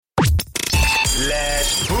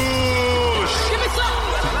Let's push. Give me some.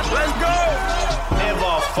 Let's go.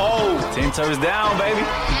 Never fold. 10 toes down, baby.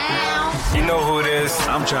 You know who it is.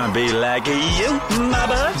 I'm trying to be like you, my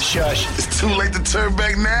bud. Shush. It's too late to turn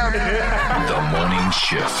back now. The Morning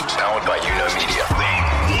Shift. Powered by YOUKNOW Media.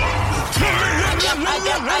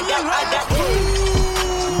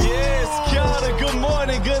 Yes, kia ora, good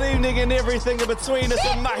morning, good evening, and everything in between. It's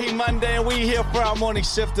a Mahi Monday, and we here for our morning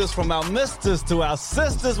shifters, from our misters to our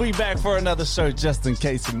sisters. We back for another show, just in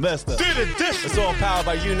case you missed us. It's all powered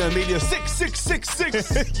by YOUKNOW Media.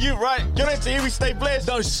 6666. You right. Get into here, we stay blessed.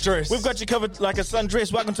 Don't stress. We've got you covered like a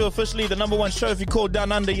sundress. Welcome to officially the #1 show if you call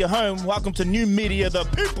down under your home. Welcome to new media, the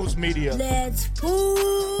people's media. Let's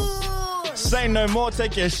push. Say no more,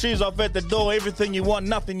 take your shoes off at the door. Everything you want,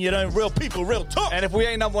 nothing you don't. Real people, real talk. And if we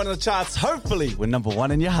ain't #1 in the charts, hopefully we're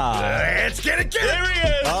 #1 in your heart. Let's get it. There he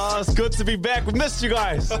is. Oh, it's good to be back. We missed you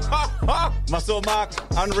guys. Muscle Mark,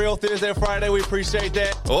 Unreal Thursday and Friday. We appreciate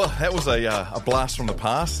that. Oh, that was a blast from the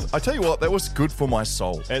past. I tell you what, that was good for my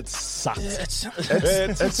soul. It sucked. It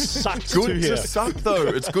sucks Good to hear. to suck, though.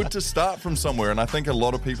 It's good to start from somewhere, and I think a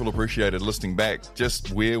lot of people appreciated listening back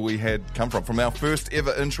just where we had come from our first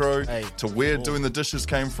ever intro to where doing the dishes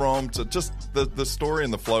came from, to just the story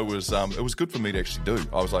and the flow was it was good for me to actually do.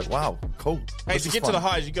 I was like, wow, cool. Hey, This to is get fun. to the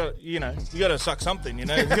highs, you got to suck something, you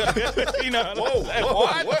know. You gotta,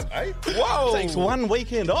 What? Hey? Whoa. Takes 1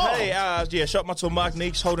 weekend off. Hey, shout out to Mark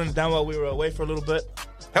Neeks holding it down while we were away for a little bit.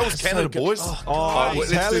 How was Canada, boys? I'm let's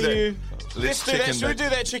do telling that. you. Let's do that. Should we do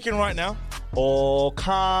that chicken right now? Oh,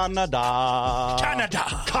 Canada.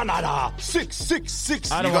 Canada.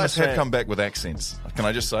 666. I You don't want guys to say have it. come back with accents. Can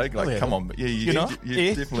I just say, like, yeah. come on, yeah, You know?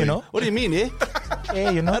 you definitely. You know? What do you mean, eh? Yeah,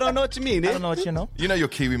 you know. I don't know what you mean, eh? I don't know what you know. You know your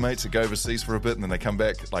Kiwi mates that go overseas for a bit and then they come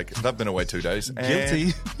back, like, they've been away 2 days. and-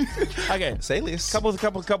 Guilty. Okay. Say less. Couple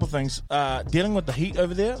things. Dealing with the heat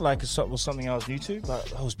over there, like, was something I was new to, but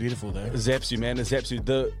that was beautiful though. It zaps you, man. It zaps you.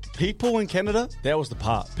 The people in Canada, that was the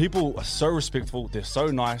part. People are so respectful. They're so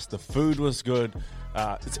nice. The food was good.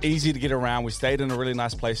 It's easy to get around. We stayed in a really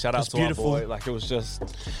nice place. Shout out to beautiful. our boy. Like, it was just...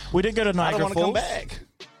 We did go to I don't Niagara want to come Falls. back.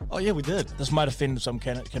 Oh, yeah, we did. This might offend some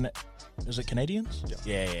is it Canadians?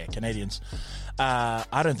 Yeah, Canadians.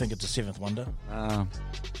 I don't think it's a seventh wonder.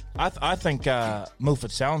 I think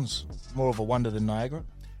Milford Sound's more of a wonder than Niagara.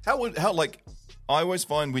 How like, I always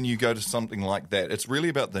find when you go to something like that, it's really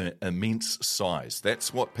about the immense size.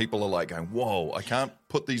 That's what people are like going, whoa, I can't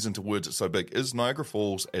put these into words, it's so big. Is Niagara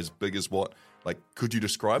Falls as big as what? Like, could you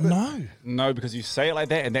describe it? No, because you say it like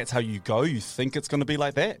that, and that's how you go. You think it's going to be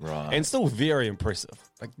like that. Right. And it's still very impressive.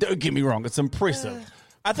 Like, don't get me wrong, it's impressive.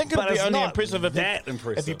 I think it'd But be it's only not impressive that if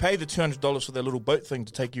impressive. you pay the $200 for their little boat thing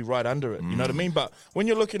to take you right under it. You know what I mean? But when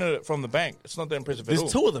you're looking at it from the bank, it's not that impressive at all.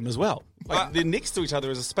 There's two of them as well. Like, they're next to each other.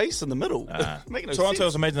 There's a space in the middle. Make no Toronto sense.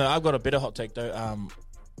 is amazing. I've got a better hot take though.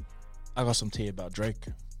 I got some tea about Drake.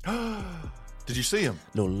 Did you see him?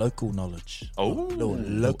 Little local knowledge. Oh. Little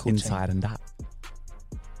local inside and out.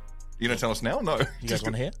 You gonna tell us now? No. You guys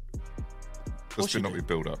want to hear? This should not be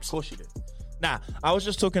build-ups. Of course you do. Nah, I was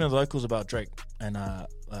just talking to the locals about Drake, and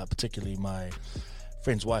particularly my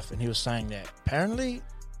friend's wife, and he was saying that apparently,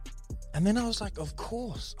 and then I was like, of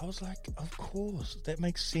course. I was like, of course. That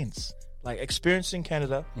makes sense. Like, experiencing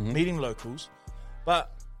Canada, meeting locals,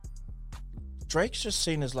 but Drake's just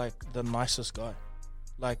seen as like the nicest guy.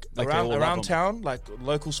 Like they all love around him. town, like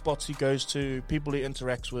local spots he goes to, people he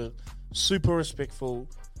interacts with, super respectful,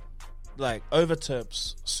 like over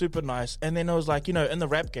tips, super nice. And then I was like, in the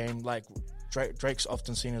rap game, like Drake's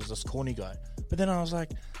often seen as this corny guy. But then I was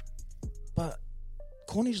like, but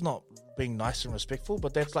corny's not being nice and respectful,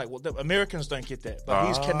 but that's like, the Americans don't get that. But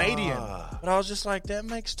he's Canadian. But I was just like, that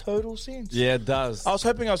makes total sense. Yeah, it does. I was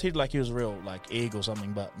hoping he was a real like egg or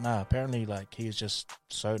something, but nah, apparently like he's just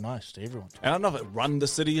so nice to everyone. And I don't know if it run the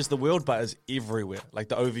city is the world, but it's everywhere. Like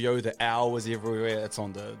the OVO, the OWL is everywhere. It's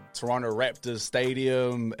on the Toronto Raptors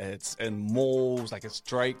stadium. It's in malls. Like, it's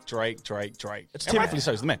Drake. It's And rightfully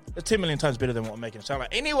so, is the man. It's 10 million times better than what I'm making it sound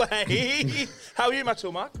like. Anyway, how are you,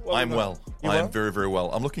 Matul Mark? I'm well. You I well? am very, very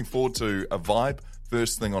well. I'm looking forward to a vibe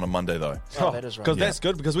first thing on a Monday, though. Oh, that is right. Because that's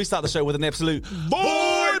good, because we start the show with an absolute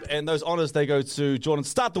vibe. And those honours, they go to Jordan.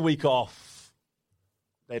 Start the week off.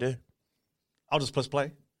 They do. I'll just press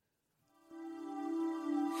play.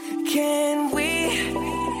 Can we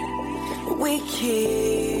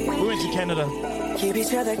We went to Canada. keep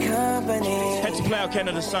each other company? Had to play our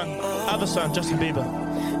Canada son, other son, Justin Bieber.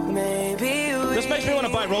 Maybe This makes me want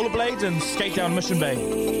to buy rollerblades and skate down Mission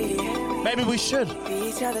Bay. Maybe we should.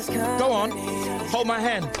 each other's company. Go on. Hold my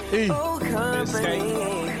hand. Hey. Oh, company.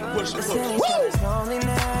 Push, push. Each other's lonely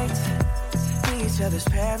nights, be each other's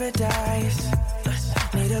paradise.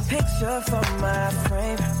 Need Need a picture for my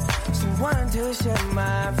frame. Someone to share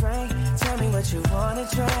my brain. Tell me what you wanna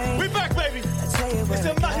trade. We back, baby. I tell you what It's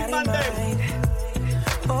I a Mahi got in Monday. mind.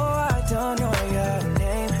 Oh, I don't know your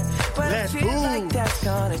name, but Let's I feel move. like that's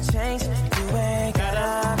gonna change. You ain't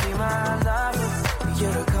gotta be my lover for you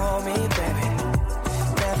to call me baby.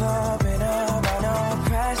 Never been about no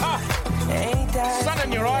pressure. Ain't that Sun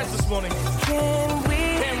in your eyes this morning. Can we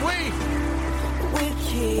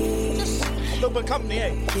keep Just a little bit of company,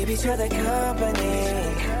 eh? keep each other company?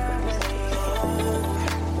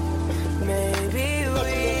 Maybe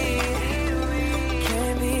we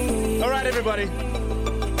can be All right, everybody.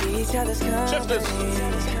 each other's company. Shifters.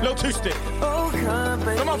 Little two-step. Oh,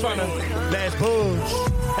 company. Come on, partner. Let's push.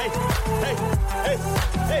 Hey, hey, hey,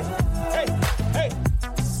 hey, hey, hey.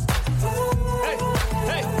 Hey,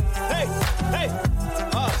 hey, hey, hey.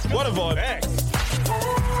 Oh, what a vibe. Hey.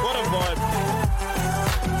 What a vibe.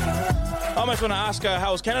 I almost want to ask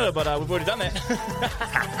how was Canada, but we've already done that.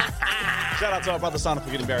 Shout out to our brother Sana for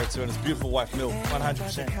getting married to and his beautiful wife Mil.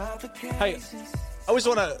 100%. Hey, I always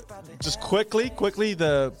want to just quickly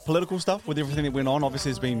the political stuff with everything that went on. Obviously,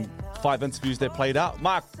 there's been 5 interviews that played out.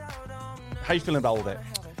 Mark, how you feeling about all that?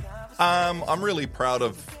 I'm really proud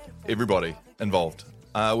of everybody involved.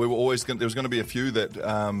 There was going to be a few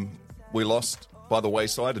that we lost by the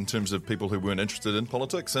wayside in terms of people who weren't interested in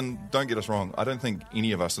politics. And don't get us wrong, I don't think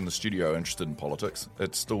any of us in the studio are interested in politics.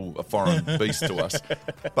 It's still a foreign beast to us.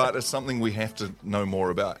 But it's something we have to know more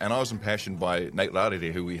about. And I was impassioned by Nate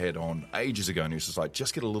Rarere, who we had on ages ago, and he was just like,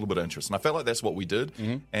 just get a little bit of interest. And I felt like that's what we did.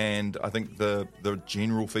 Mm-hmm. And I think the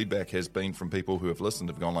general feedback has been from people who have listened,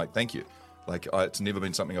 have gone like, thank you. Like, it's never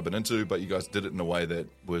been something I've been into, but you guys did it in a way that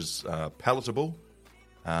was palatable.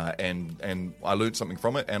 And I learned something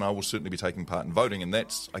from it, and I will certainly be taking part in voting. And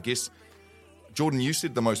that's, I guess, Jordan, you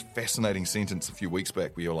said the most fascinating sentence a few weeks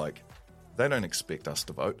back where you're like, they don't expect us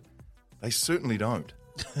to vote. They certainly don't.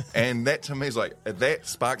 And that to me is like, that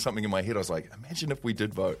sparked something in my head. I was like, imagine if we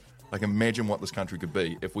did vote. Like, imagine what this country could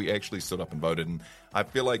be if we actually stood up and voted. And I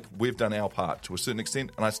feel like we've done our part to a certain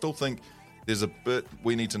extent, and I still think there's a bit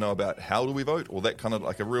we need to know about how do we vote, or that kind of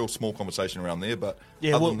like a real small conversation around there. But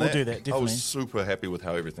Yeah, other we'll than that, do that, definitely. I was super happy with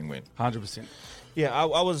how everything went. 100%. Yeah,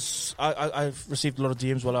 I've received a lot of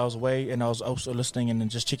DMs while I was away, and I was also listening and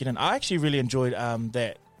just checking in. I actually really enjoyed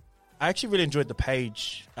that. I actually really enjoyed the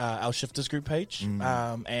page, our Shifters group page,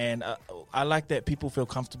 and I like that people feel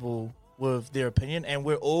comfortable with their opinion, and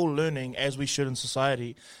we're all learning, as we should in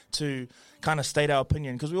society, to kind of state our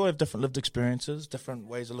opinion, because we all have different lived experiences, different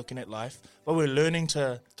ways of looking at life, but we're learning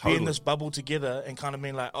to be in this bubble together and kind of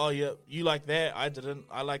being like, oh yeah, you like that, I didn't,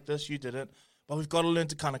 I like this, you didn't, but we've got to learn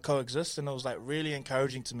to kind of coexist. And it was like really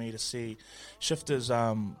encouraging to me to see Shifters,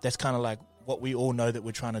 that's kind of like what we all know that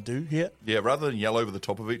we're trying to do here. Yeah, rather than yell over the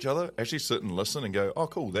top of each other, actually sit and listen and go, oh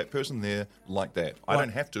cool, that person there like that. I don't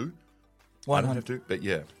have to. I don't have to, but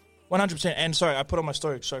yeah. 100%. And sorry, I put on my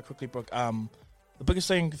story so quickly, Brooke. The biggest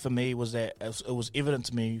thing for me was that it was evident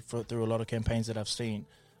to me through a lot of campaigns that I've seen.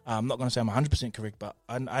 I'm not going to say I'm 100% correct, but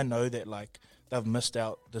I know that like they've missed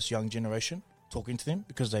out this young generation talking to them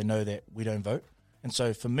because they know that we don't vote. And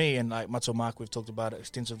so for me, and like Matzo Mark, we've talked about it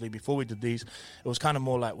extensively before we did these, it was kind of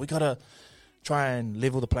more like we got to try and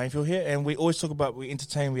level the playing field here. And we always talk about we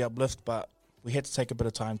entertain, we uplift, but we had to take a bit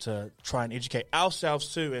of time to try and educate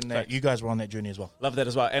ourselves too, and that you guys were on that journey as well. Love that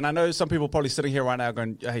as well. And I know some people probably sitting here right now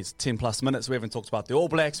going, hey, it's 10 plus minutes. We haven't talked about the All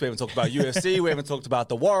Blacks. We haven't talked about UFC. We haven't talked about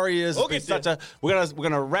the Warriors. We're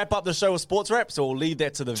gonna wrap up the show with sports wrap, so we'll leave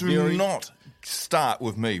that to the Do not start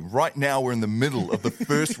with me. Right now we're in the middle of the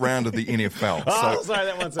first round of the NFL. Oh, sorry,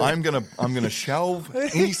 that one's I'm gonna shelve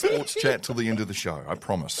any sports chat till the end of the show. I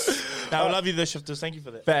promise. I love you, the Shifters. Thank you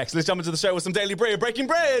for that. Facts. Let's jump into the show with some Daily Bread. Breaking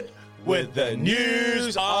bread with the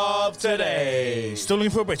news of today. Still looking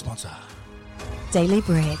for a bread sponsor. Daily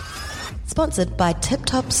Bread. Sponsored by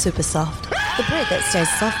TipTop Super Soft. The bread that stays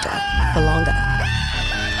softer for longer.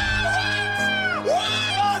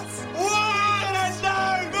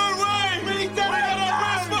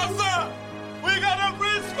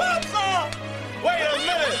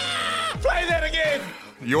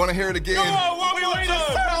 You want to hear it again?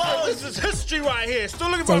 This is history right here. Still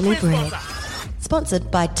looking for Daily a bread Bread. sponsor. Sponsored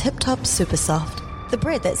by TipTop Super Soft. The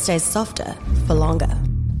bread that stays softer for longer.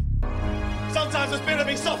 Sometimes it's better to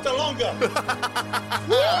be softer longer.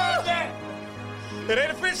 It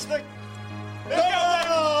ain't a fish stick.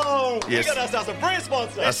 Yes. We got ourselves a bread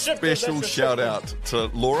sponsor. A special shout out to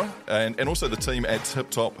Laura and also the team at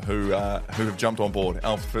TipTop who have jumped on board.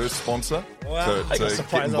 Our first sponsor to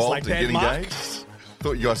get involved like and that, get Mark. engaged.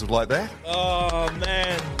 Thought you guys would like that. Oh,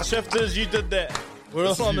 man. Shifters, you did that. We're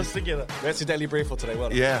all on this together. That's your Daily Bread for today. Well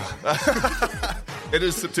done. Yeah. It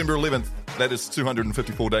is September 11th. That is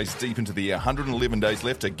 254 days deep into the year. 111 days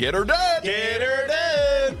left to get her done. Get her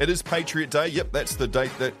done. It is Patriot Day. Yep, that's the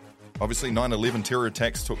date that obviously 9/11 terror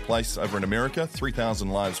attacks took place over in America. 3,000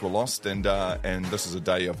 lives were lost, and this is a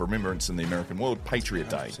day of remembrance in the American world. Patriot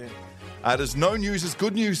Day. It is No News is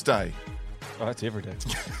Good News Day. Oh, that's every day.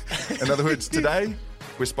 In other words, today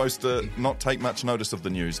we're supposed to not take much notice of the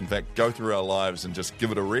news. In fact, go through our lives and just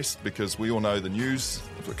give it a rest, because we all know the news,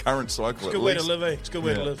 the current cycle. It's a good way to live, eh? It's a good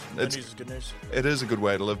way to live. No news is good news. It is a good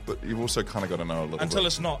way to live, but you've also kind of got to know a little Until bit.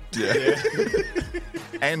 it's not. Yeah.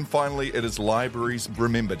 And finally, it is Libraries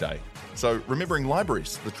Remember Day. So, remembering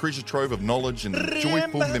libraries, the treasure trove of knowledge and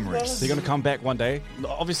joyful memories. They're going to come back one day.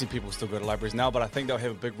 Obviously, people still go to libraries now, but I think they'll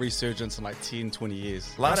have a big resurgence in like 10, 20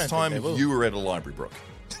 years. Last time you were at a library, Brooke.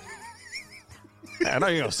 I know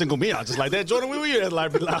you're going to single me out just like that. Jordan, where were you at the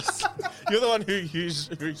library last? You're the one who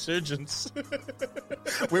used resurgence.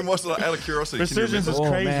 When was it? Out of curiosity. Resurgence is Oh,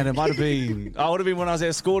 crazy. man, it might have been. I would have been when I was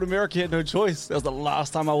at school in America. You had no choice. That was the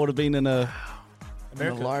last time I would have been in a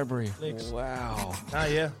library. Thanks. Wow.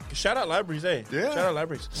 Yeah. Shout out libraries, eh? Yeah. Shout out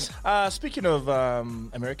libraries. Speaking of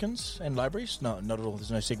Americans and libraries, no, not at all.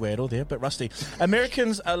 There's no segue at all there, but Rusty.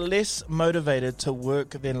 Americans are less motivated to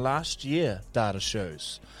work than last year, data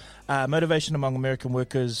shows. Motivation among American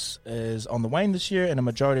workers is on the wane this year, and a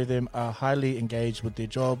majority of them are highly engaged with their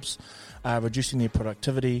jobs, reducing their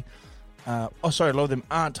productivity. A lot of them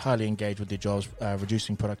aren't highly engaged with their jobs,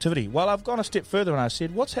 reducing productivity. Well, I've gone a step further and I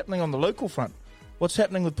said, what's happening on the local front? What's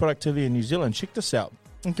happening with productivity in New Zealand? Check this out.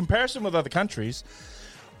 In comparison with other countries,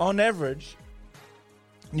 on average,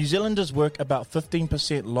 New Zealanders work about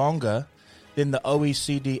 15% longer than the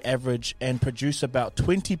OECD average and produce about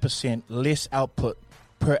 20% less output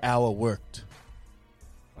per hour worked.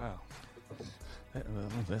 Wow.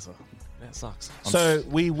 That sucks. So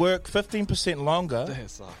we work 15% longer, That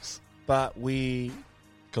sucks. but we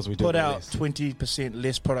Because we do put it out less. 20%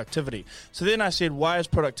 less productivity. So then I said, why is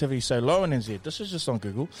productivity so low in NZ? This is just on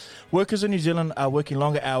Google. Workers in New Zealand are working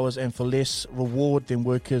longer hours and for less reward than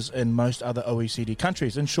workers in most other OECD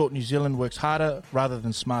countries. In short, New Zealand works harder rather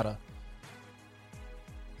than smarter.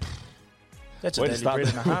 That's a Way to daily start bread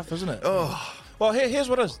the- and a half, isn't it? Well, here's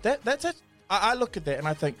what it is. That's it. I look at that and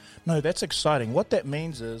I think, no, that's exciting. What that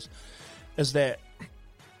means is that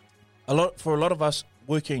for a lot of us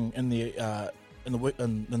working in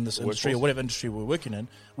this industry or whatever industry we're working in,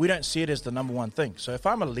 we don't see it as the number one thing. So if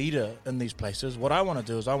I'm a leader in these places, what I want to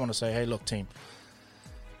do is I want to say, hey, look, team,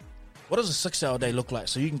 what does a 6-hour day look like?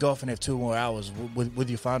 So you can go off and have 2 more hours with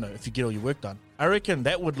your whānau if you get all your work done. I reckon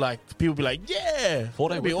that would people be like, yeah, 4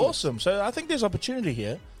 day that'd be work week. awesome. So I think there's opportunity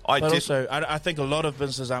here. But also, I think a lot of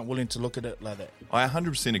businesses aren't willing to look at it like that. I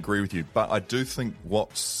 100% agree with you, but I do think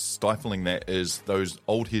what's stifling that is those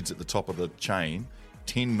old heads at the top of the chain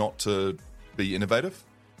tend not to be innovative,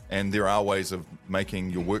 and there are ways of making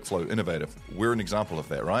your workflow innovative. We're an example of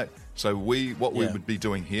that, right? So we would be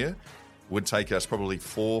doing here would take us probably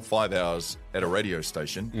 4 or 5 hours at a radio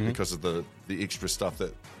station because of the extra stuff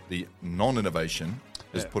that the non-innovation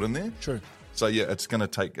is put in there. True. So yeah, it's going to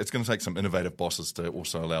take some innovative bosses to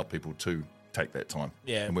also allow people to take that time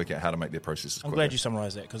and work out how to make their processes I'm quicker. glad you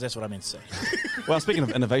summarised that because that's what I meant to say. Well, speaking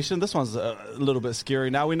of innovation, this one's a little bit scary.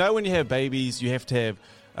 Now, we know when you have babies, you have to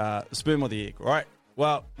have sperm or the egg, right?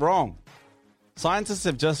 Well, wrong. Scientists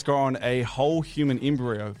have just grown a whole human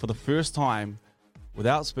embryo for the first time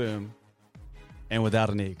without sperm and without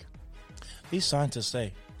an egg. These scientists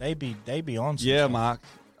say they be on. Yeah, sometimes. Mark.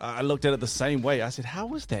 I looked at it the same way. I said,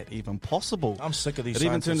 how is that even possible? I'm sick of these It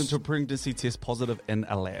even scientists. turned into a pregnancy test positive in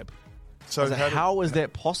a lab. So how is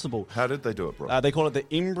that possible? How did they do it, bro? They call it the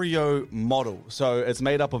embryo model. So it's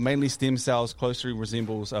made up of mainly stem cells, closely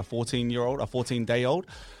resembles a 14-year-old, a 14-day-old.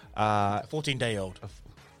 14-day-old.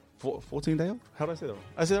 14-day-old? How did I say that?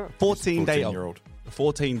 I said that right? 14-day-old. 14-year-old.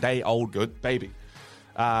 14-day-old Good baby.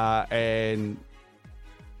 And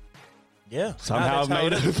Yeah. somehow that's how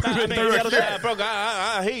made it it. is. Bro,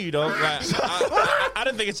 I hear you, dog. Like, I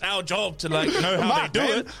don't think it's our job to know how Mark, they do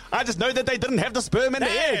man, it. I just know that they didn't have the sperm and the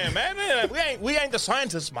egg. Damn, man. We ain't the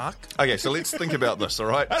scientists, Mark. Okay, so let's think about this, all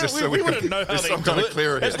right? We wouldn't know how there's they some do kind it. of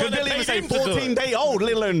clarity. That's here. why Could they barely even paid say him to do it. 14-day-old,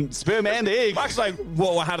 let alone sperm and egg. Mark's like,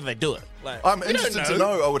 well, how do they do it? Like, I'm we don't interested to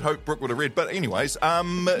know. I would hope Brooke would have read. But anyways,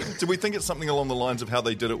 do we think it's something along the lines of how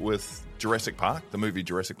they did it with Jurassic Park, the movie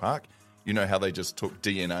Jurassic Park? You know how they just took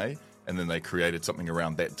DNA and then they created something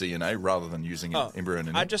around that DNA rather than using an embryo and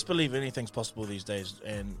an I egg? just believe anything's possible these days,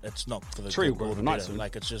 and it's not for the Tree good will or grow the overnight better. soon.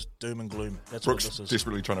 Like, it's just doom and gloom. That's Brooke's what this is.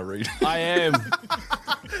 desperately trying to read. I am.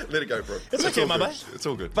 Let it go, bro. It's okay, all my good. boy. It's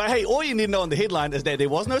all good. But hey, all you need to know on the headline is that there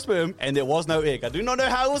was no sperm and there was no egg. I do not know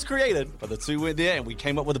how it was created, but the two went there and we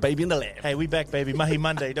came up with a baby in the lab. Hey, we back, baby. Mahi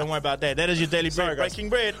Monday. Don't worry about that. That is your daily bread, breaking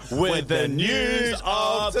bread With the news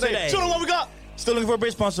of today. Show them what we got. Still looking for a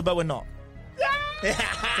bread sponsor, but we're not.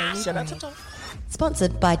 Shout out to Tom.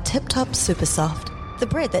 Sponsored by TipTop Super Soft, the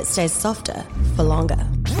bread that stays softer for longer.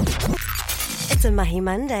 It's a Mahi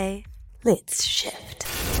Monday. Let's shift.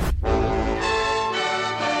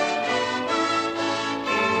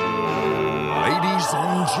 Ladies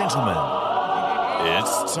and gentlemen,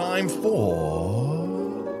 it's time for...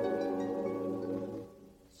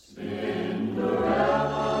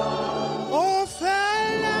 Oh, fella.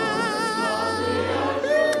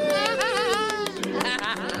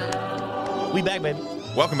 We back, baby.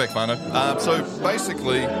 Welcome back, Whanau. So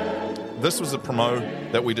basically, this was a promo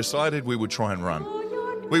that we decided we would try and run.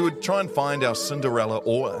 We would try and find our Cinderella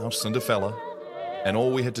or our Cinderfella, and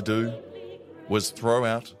all we had to do was throw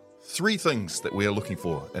out 3 things that we are looking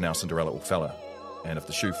for in our Cinderella or fella. And if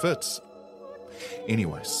the shoe fits.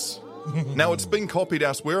 Anyways. Now, it's been copied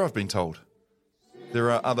elsewhere, I've been told.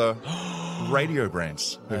 There are other radio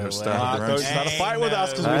brands who have started their own. Don't start a fight with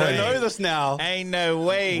us because we don't know this now. Ain't no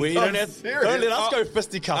way. Don't let us go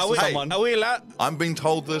fisticuffs with someone. Are we allowed? I'm being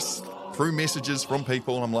told this through messages from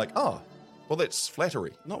people, and I'm like, oh, well, that's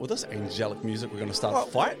flattery. Not with this angelic music, we're going to start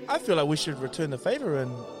a fight. I feel like we should return the favor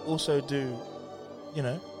and also do,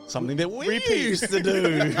 Something that we used to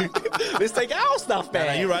do. Let's take our stuff back.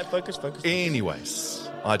 No, you're right. Focus. Anyways,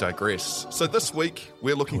 I digress. So this week,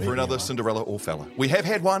 we're looking for another Cinderella or fella. We have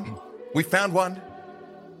had one. We found one.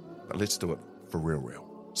 But let's do it for real.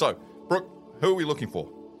 So, Brooke, who are we looking for?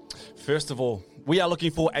 First of all, we are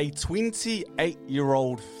looking for a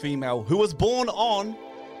 28-year-old female who was born on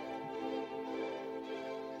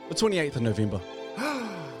the 28th of November.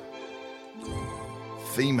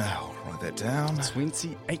 Female. Write that down.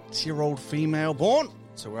 28-year-old female born.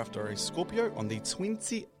 So we're after a Scorpio on the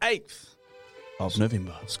 28th of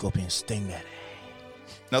November. Scorpion sting that.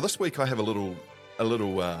 Now, this week I have a little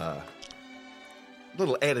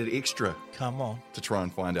added extra. Come on. To try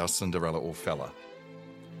and find our Cinderella or fella.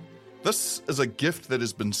 This is a gift that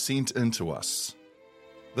has been sent in to us.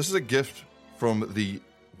 This is a gift from the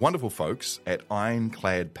wonderful folks at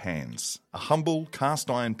Ironclad Pans, a humble cast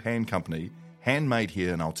iron pan company handmade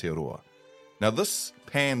here in Aotearoa. Now, this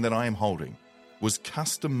pan that I am holding was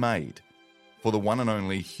custom made for the one and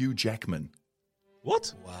only Hugh Jacman.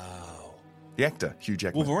 What? Wow. The actor, Hugh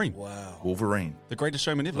Jacman. Wolverine. Wow. Wolverine. The greatest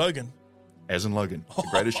showman ever. Logan. As in Logan. The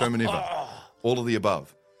greatest showman ever. All of the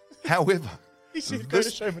above. However, He's the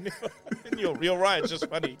greatest showman ever. You're right. It's just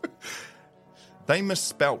funny. They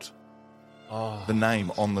misspelt the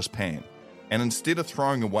name on this pan. And instead of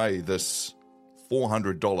throwing away this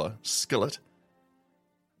 $400 skillet,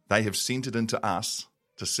 they have sent it into us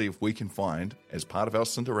to see if we can find, as part of our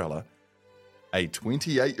Cinderella, a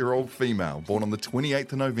 28-year-old female born on the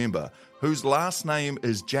 28th of November whose last name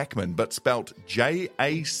is Jacman, but spelt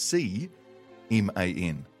Jacman. They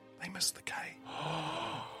missed the K.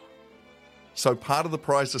 So part of the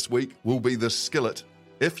prize this week will be this skillet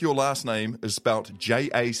if your last name is spelt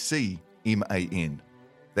Jacman.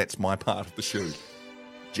 That's my part of the shoe.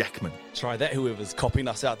 Jacman. Try that, whoever's copying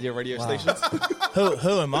us out there, radio stations.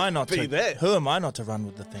 Who am I not Be to? there. Who am I not to run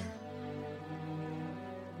with the thing?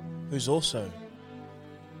 Who's also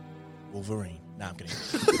Wolverine? Nah, I'm kidding.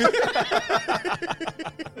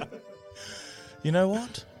 You know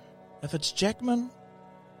what? If it's Jacman,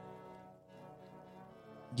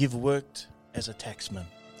 you've worked as a taxman.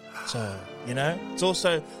 So, it's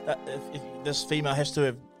also, if this female has to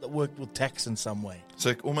have worked with tax in some way.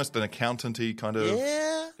 So almost an accountant-y kind of...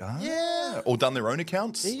 Yeah. Or done their own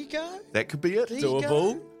accounts. There you go. That could be it.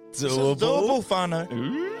 Doable. This is doable, Whanau.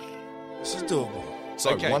 This is doable.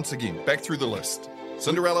 So Okay. once again, back through the list.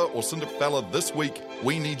 Cinderella or Cinderfella this week,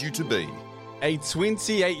 we need you to be... A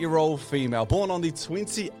 28-year-old female born on the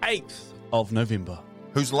 28th of November.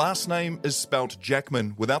 whose last name is spelt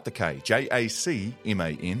Jacman without the K,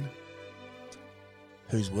 Jacman.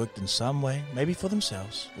 Who's worked in some way, maybe for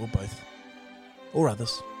themselves, or both, or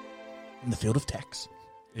others, in the field of tax.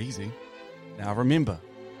 Easy. Now remember,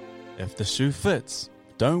 if the shoe fits,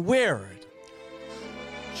 don't wear it.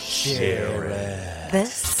 Share it.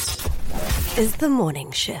 This is the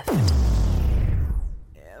morning shift.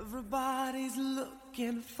 Everybody's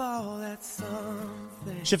looking for that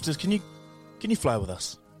something. Shifters, can you fly with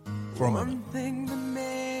us for a moment?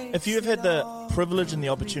 If you have had the privilege and the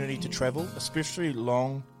opportunity to travel, especially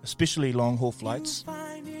long haul flights,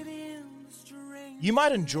 you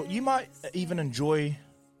might even enjoy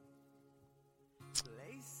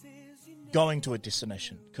going to a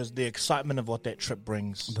destination because the excitement of what that trip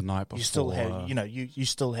brings. The night before. You still have, you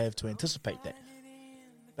still have to anticipate that.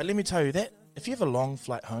 But let me tell you that if you have a long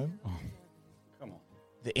flight home, Come on.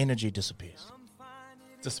 the energy disappears.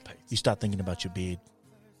 Dissipates. You start thinking about your bed.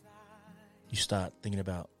 You start thinking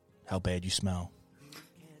about how bad you smell.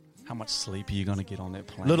 How much sleep are you going to get on that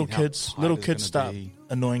plane? Little How kids tired it's gonna start be?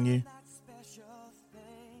 annoying you.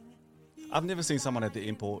 I've never seen someone at the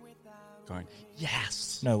airport going,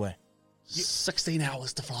 yes, No way. 16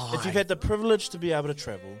 hours to fly. If you've had the privilege to be able to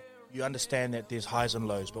travel, you understand that there's highs and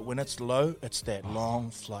lows. But when it's low, it's that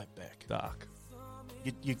long flight back. Dark.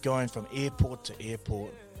 You're going from airport to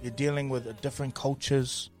airport. You're dealing with different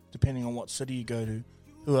cultures, depending on what city you go to,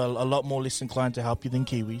 who are a lot more less inclined to help you than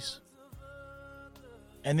Kiwis.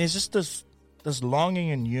 And there's just this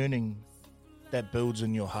longing and yearning that builds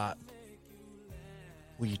in your heart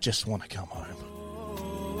where you just want to come home.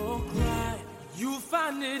 You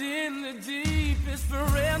find it in the deepest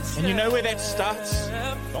friendship. And you know where that starts?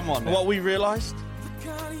 Come on, man. What we realized?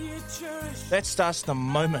 That starts the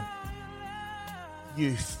moment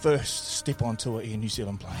you first step onto an Air New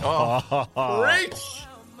Zealand plane. Reach!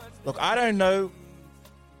 Look, I don't know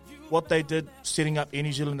what they did setting up Air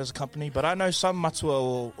New Zealand as a company, but I know some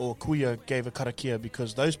matua or kuia gave a karakia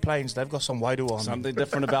because those planes, they've got some wairua on them. Something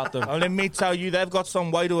different about them. Oh, let me tell you, they've got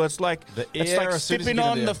some wairua. It's like, The it's air, like as soon as you stepping get in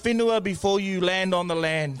on there. the whenua before you land on the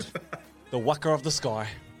land. The waka of the sky.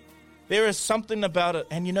 There is something about it,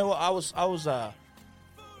 and you know what? I was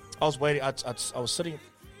waiting. I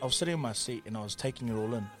was sitting in my seat, and I was taking it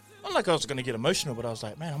all in. Not like I was going to get emotional, but I was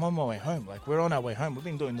like, man, I'm on my way home. Like, we're on our way home. We've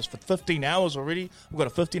been doing this for 15 hours already. We've got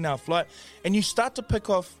a 15-hour flight, and you start to pick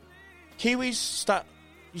off Kiwis.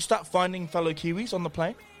 You start finding fellow Kiwis on the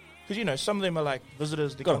plane. Because, some of them are like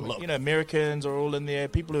visitors. They come, Americans are all in there.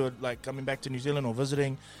 People who are like coming back to New Zealand or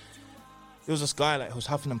visiting. There was this guy like who was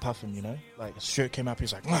huffing and puffing, like his shirt came up.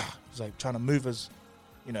 He's like, "Mwah." He's like trying to move his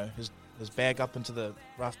bag up into the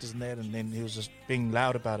rafters and that, and then he was just being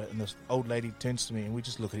loud about it. And this old lady turns to me, and we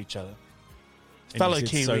just look at each other. And Fellow you said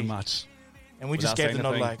Kiwi, so much. and we just without gave the saying a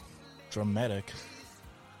nod thing. like dramatic,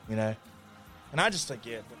 And I just think,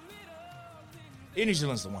 yeah, Air New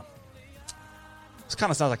Zealand's the one. This kind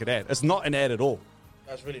of sounds like an ad. It's not an ad at all.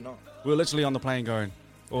 That's really not. We're literally on the plane going,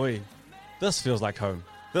 oi, this feels like home.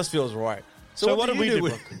 This feels right. So what did we do,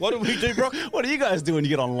 Brooke? What did we do, Brook? What do you guys do when you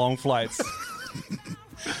get on long flights?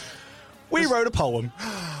 We wrote a poem.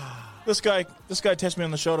 This guy tapped me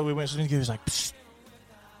on the shoulder. We went to he was like, "Psst,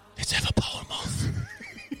 let's have a poem off.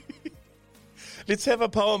 Let's have a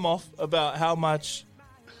poem off about how much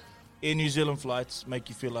Air New Zealand flights make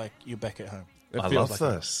you feel like you're back at home." I love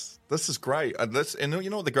this. This is great. And you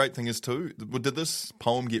know what the great thing is too? Did this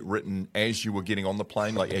poem get written as you were getting on the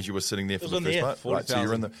plane, like as you were sitting there for It the was in the first air, part? Right, so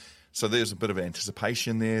you're in the. So there's a bit of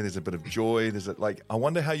anticipation there. There's a bit of joy. I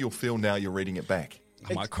wonder how you'll feel now you're reading it back.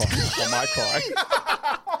 I might cry. I might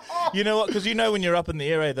cry. You know what? Because when you're up in the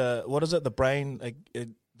air, the brain,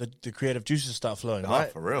 the creative juices start flowing, Oh,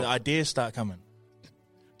 right? for real. The ideas start coming.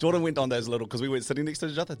 Jordan went on those little, because we were sitting next to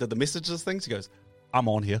each other, did the messages things. He goes, I'm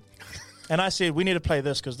on here. And I said, we need to play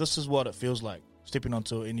this because this is what it feels like stepping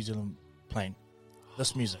onto a New Zealand plane.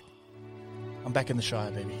 This music. I'm back in the Shire,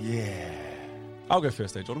 baby. Yeah. I'll go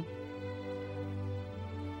first there, Jordan.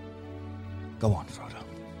 Go on, Frodo.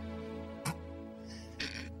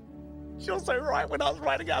 You're so right when I was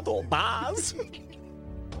writing out all bars.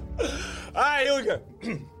 All right, here we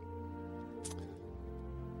go.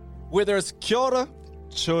 Whether it's kia ora,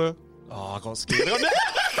 chur... Oh, I got scared.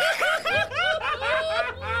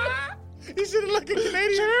 You should have looked at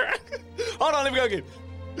Canadian. Hold on, let me go again.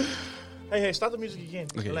 Hey, start the music again.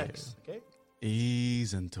 Okay, Relax, okay?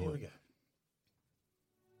 Ease into Here it. we go.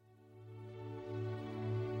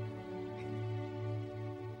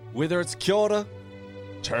 Whether it's kia ora,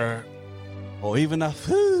 chur, or even a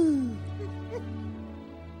foo.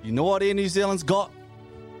 You know what Air New Zealand's got?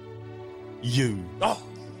 You. Oh,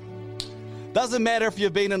 Doesn't matter if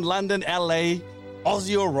you've been in London, LA,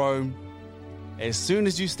 Aussie or Rome. As soon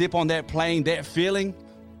as you step on that plane, that feeling,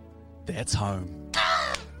 that's home.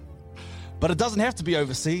 But it doesn't have to be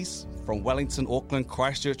overseas. From Wellington, Auckland,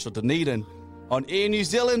 Christchurch or Dunedin. On Air New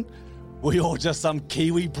Zealand, we all just some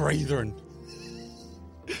Kiwi brethren.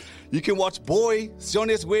 You can watch Boy,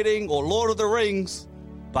 Siona's Wedding or Lord of the Rings.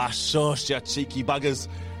 But shush, ya cheeky buggers.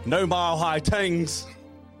 No mile high tings.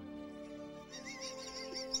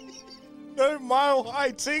 no mile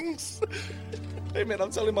high things. Hey man, I'm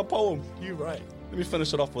telling my poem. You right. Let me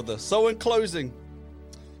finish it off with this. So in closing,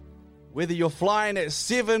 whether you're flying at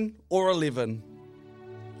 7 or 11,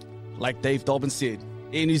 like Dave Dobbin said,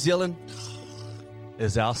 Air New Zealand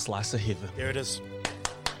is our slice of heaven. There it is.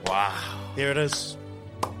 Wow. There it is.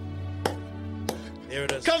 There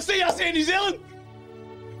it is. Come see us here in New Zealand.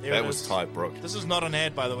 There That it was is. tight, Brooke. This is not an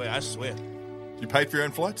ad, by the way, I swear. You paid for your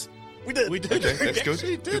own flights? We did. We did. Okay, that's We good.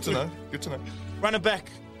 actually did. Good to know. Good to know. Run it back.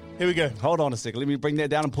 Here we go. Hold on a second. Let me bring that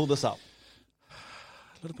down and pull this up. A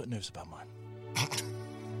little bit nervous about mine.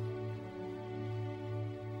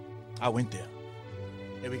 I went there.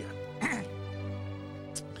 Here we go.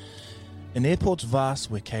 In airports vast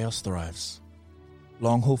where chaos thrives,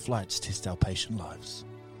 long-haul flights test our patient lives.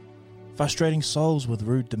 Frustrating souls with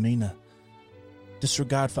rude demeanour,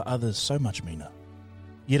 disregard for others so much meaner.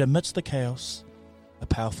 Yet amidst the chaos, a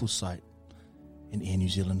powerful sight, an Air New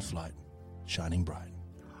Zealand flight, shining bright.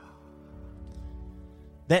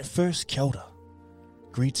 That first kia ora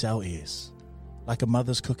greets our ears, like a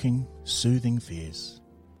mother's cooking, soothing fears.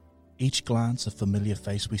 Each glance a familiar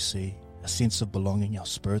face we see, a sense of belonging, our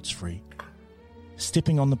spirits free.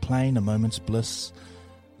 Stepping on the plane, a moment's bliss,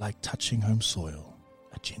 like touching home soil,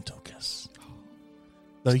 a gentle kiss.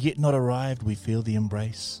 Though yet not arrived, we feel the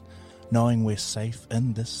embrace, knowing we're safe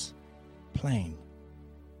in this plain,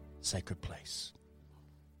 sacred place.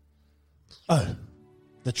 Oh,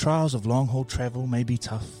 the trials of long-haul travel may be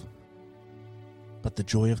tough, but the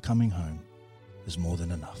joy of coming home is more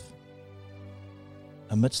than enough.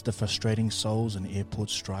 Amidst the frustrating souls and airport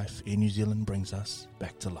strife, Air New Zealand brings us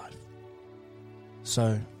back to life.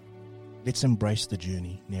 So, let's embrace the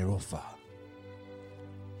journey near or far.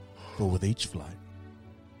 For with each flight,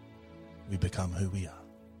 we become who we are.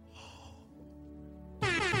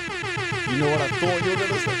 You know what I thought you were going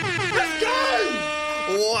to say? Let's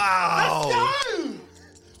go! Wow. Let's go!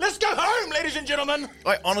 Let's go home, ladies and gentlemen!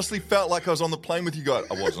 I honestly felt like I was on the plane with you guys.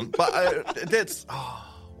 I wasn't, but that's... Oh,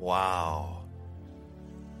 wow.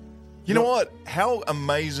 You know what? How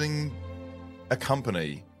amazing a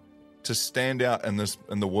company to stand out in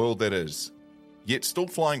the world that is, yet still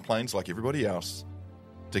flying planes like everybody else,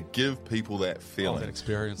 to give people that feeling. That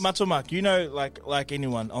experience. Matumak, you know, like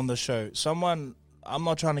anyone on the show, someone... I'm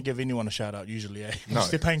not trying to give anyone a shout out usually, eh? No.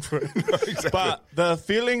 They're paying for it. Exactly. But the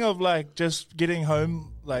feeling of like just getting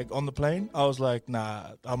home like on the plane, I was like,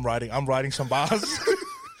 nah, I'm riding some bars.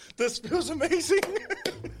 This feels amazing.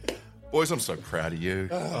 Boys, I'm so proud of you.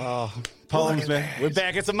 Poems, man. We're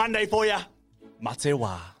back. It's a Monday for ya.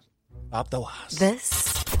 Matewa. Up the was.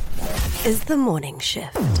 This is the morning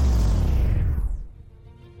shift.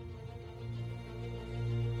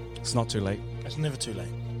 It's not too late. It's never too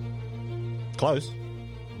late. Close.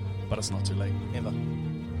 But it's not too late. Never.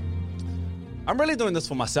 I'm really doing this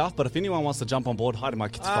for myself, but if anyone wants to jump on board, hi to my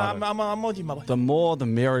kids' photo. I'm with you, my boy. The more, the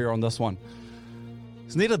merrier on this one.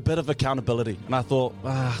 Just need a bit of accountability. And I thought,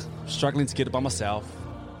 struggling to get it by myself.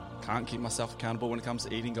 Can't keep myself accountable when it comes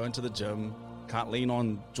to eating, going to the gym. Can't lean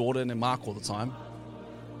on Jordan and Mark all the time.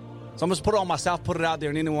 So I'm just put it on myself, put it out there,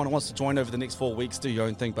 and anyone who wants to join over the next 4 weeks, do your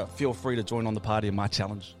own thing, but feel free to join on the party in my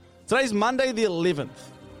challenge. Today's Monday the 11th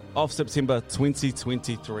of September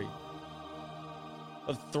 2023.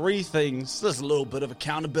 Of three things, just a little bit of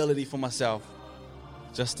accountability for myself,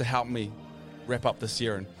 just to help me wrap up this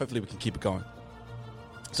year, and hopefully we can keep it going.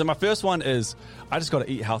 So my first one is, I just got to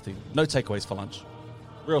eat healthy. No takeaways for lunch.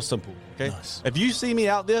 Real simple, okay? Nice. If you see me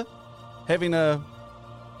out there having a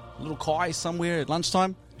little kai somewhere at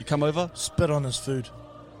lunchtime, you come over, Spit on his food.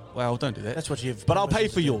 well, don't do that. That's what you've. But I'll pay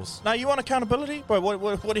for yours. No, you want accountability? Bro,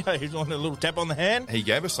 what do you want? A little tap on the hand? He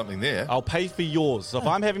gave us something there. I'll pay for yours. So if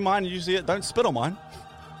I'm having mine and you see it, don't spit on mine.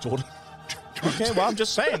 Jordan. Okay, well, I'm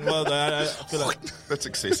just saying. Well, I feel like. That's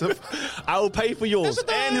excessive. I will pay for yours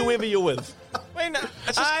and whoever you're with. I mean,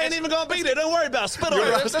 I ain't even going to be there. Don't worry about it. Spit on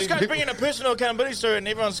You're it. This guy's bringing a personal accountability story, and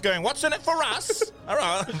everyone's going, "What's in it for us?" All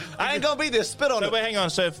right. I ain't going to be there. Spit on No, it. wait, hang on.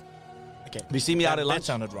 So, if, okay, You see me out at that lunch?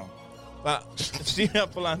 sounded wrong. But see me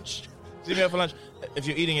out for lunch. See me out for lunch. If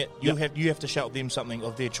you're eating it, you have to shout them something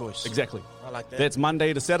of their choice. Exactly. I like that. That's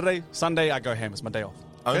Monday to Saturday. Sunday, I go ham. It's my day off.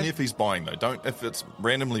 Only if he's buying, though. Don't if it's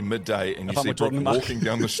randomly midday and you If I'm see with Brooke Jordan Mark. walking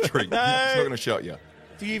down the street. He's not going to shout you.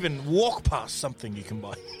 If you even walk past something, you can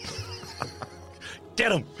buy.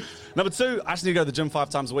 Get him. Number two, I just need to go to the gym 5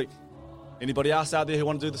 times a week. Anybody else out there who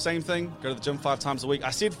want to do the same thing? Go to the gym 5 times a week.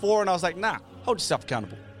 I said 4 and I was like, nah, hold yourself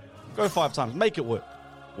accountable. Go 5 times. Make it work.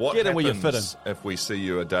 What Get in where you happens fit in. if we see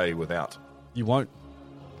you a day without? You won't.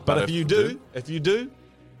 But if you do,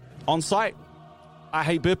 on site, I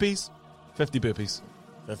hate burpees, 50 burpees.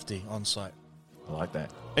 50 on site. I like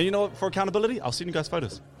that. And you know what? For accountability, I'll send you guys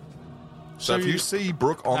photos. So if you see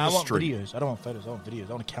Brooke on I the want street, videos. I don't want photos. I want videos.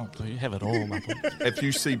 I want to count. You have it all, my boy. if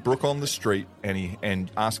you see Brooke on the street and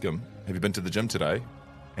ask him, "Have you been to the gym today?"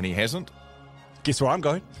 and he hasn't, Guess where I'm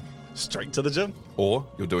going? Straight to the gym. or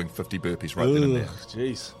you're doing 50 burpees right then and there.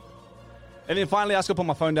 Jeez. And then finally, I was going to put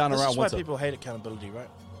my phone down This around is why winter. people hate accountability, right?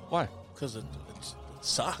 Why? Because it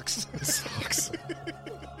sucks. It sucks.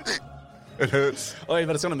 It hurts. Oh, yeah,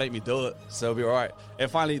 but it's going to make me do it, so it'll be all right. And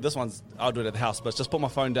finally, this one's, I'll do it at the house, but just put my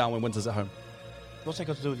phone down when winter's at home. What's that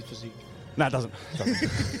got to do with your physique? No, it doesn't.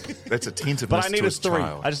 That's attentiveness But I to needed his 3.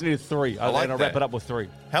 child. I just needed 3. I like and I'll that. wrap it up with 3.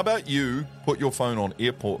 How about you put your phone on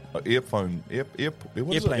airplane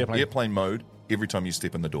mode every time you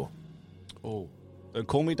step in the door? Oh, don't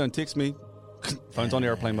call me, don't text me. Phone's on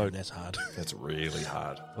airplane mode. That's hard. That's really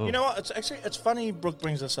hard. You know what? It's funny Brooke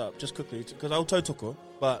brings this up, just quickly, because I'll toko,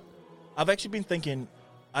 but I've actually been thinking,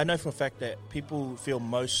 I know for a fact that people feel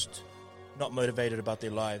most not motivated about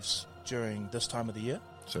their lives during this time of the year.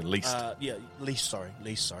 So least. Least, sorry,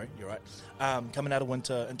 you're right. Coming out of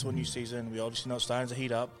winter into a new season, we obviously know it's starting to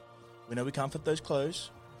heat up. We know we can't fit those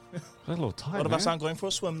clothes. A little tight, A lot of us aren't going for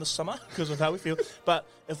a swim this summer because of how we feel. But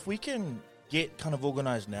if we can get kind of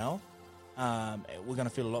organised now, we're going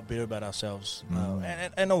to feel a lot better about ourselves.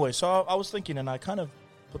 And always. So I was thinking, and I kind of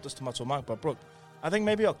put this to Matua Mark, but Brooke, I think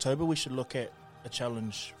maybe October we should look at a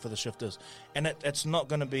challenge for the shifters. And it's not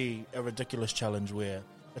going to be a ridiculous challenge where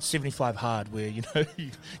it's 75 hard, where, you know,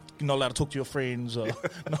 you're not allowed to talk to your friends or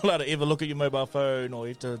not allowed to ever look at your mobile phone, or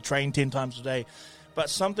you have to train 10 times a day. But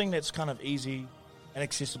something that's kind of easy and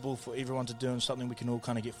accessible for everyone to do, and something we can all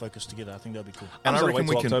kind of get focused together. I think that'd be cool. And I reckon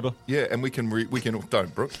we can, October. yeah, and we can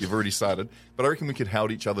don't, Brooke, you've already started, but I reckon we could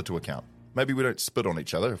hold each other to account. Maybe we don't spit on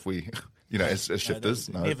each other if we, you know, as shifters,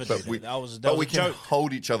 never but do we, that. That was but a we can joke.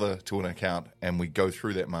 hold each other to an account, and we go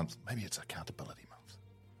through that month. Maybe it's accountability month.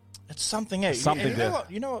 It's something, eh? Something And there.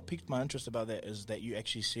 you know what piqued my interest about that is that you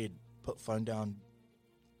actually said put phone down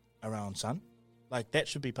around sun. Like, that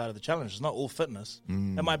should be part of the challenge. It's not all fitness.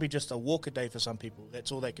 It might be just a walk a day for some people.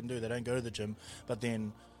 That's all they can do. They don't go to the gym, but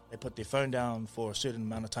then they put their phone down for a certain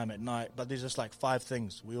amount of time at night. But there's just like 5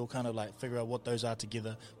 things. We all kind of like figure out what those are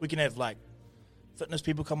together. We can have like fitness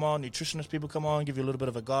people come on, nutritionist people come on, give you a little bit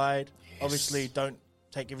of a guide. Yes. Obviously, don't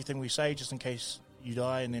take everything we say just in case you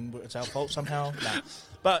die and then it's our fault somehow. Nah.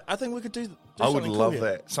 But I think we could do I would something love cool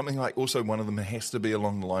here. that. Something like, also one of them has to be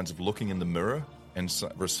along the lines of looking in the mirror and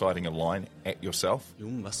reciting a line at yourself You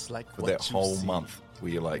must like for what that you whole see. month,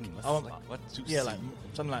 where you're like, You must Oh, like what you Yeah, see. like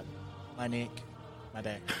something like my neck, my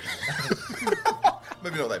back.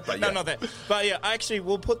 maybe not that, but No, yeah. not that. But yeah, actually,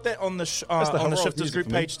 we'll put that on the the on the horror of Shifters music group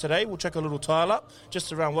for me. page today. We'll check a little tile up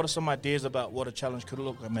just around what are some ideas about what a challenge could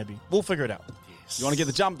look like. Maybe we'll figure it out. You want to get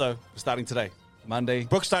the jump, though? We're starting today. Monday.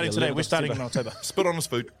 Brooke's starting the today. 11th We're of starting in September. October. Spit on his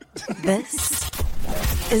food. This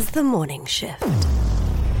is the morning shift.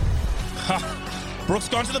 Brooke's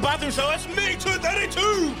gone to the bathroom, so it's me,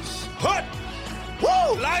 232. Hut.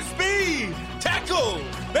 Woo! Live speed. Tackle.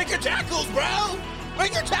 Make your tackles, bro.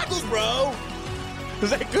 Make your tackles, bro.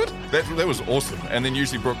 Is that good? That was awesome. And then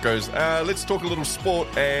usually Brooke goes, let's talk a little sport,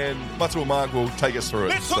 and Matua Mark will take us through it.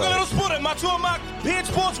 Let's talk a little sport, and Matua Marc Peard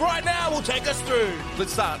Sports right now will take us through.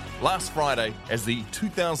 Let's start last Friday as the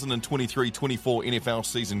 2023-24 NFL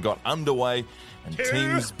season got underway, and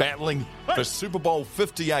teams battling for Super Bowl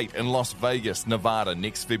 58 in Las Vegas, Nevada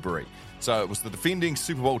next February. So it was the defending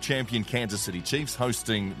Super Bowl champion Kansas City Chiefs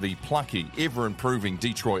hosting the plucky, ever-improving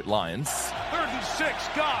Detroit Lions. 3rd and 6,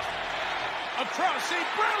 Goff. Across St.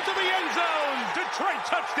 Brown to the end zone. Detroit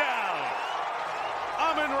touchdown.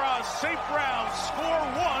 Amon-Ra St. Brown, score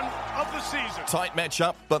 1 of the season. Tight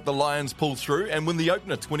matchup, but the Lions pull through and win the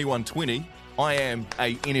opener 21-20. I am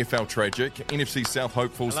a NFL tragic. NFC South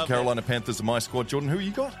hopefuls, the love Carolina Panthers are my squad. Jordan, who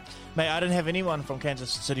you got? Mate, I didn't have anyone from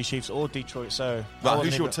Kansas City Chiefs or Detroit, so...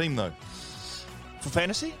 Who's your team, though? For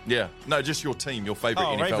fantasy? Yeah. No, just your team, your favourite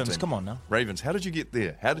NFL Ravens, team. come on now. Ravens. How did you get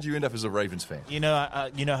there? How did you end up as a Ravens fan? You know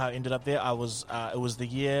how I ended up there? I was. It was the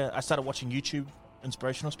year I started watching YouTube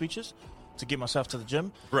inspirational speeches to get myself to the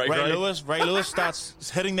gym. Ray Lewis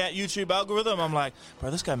starts hitting that YouTube algorithm. I'm like,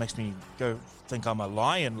 bro, this guy makes me go think I'm a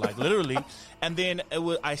lion, like literally. And then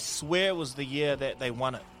I swear it was the year that they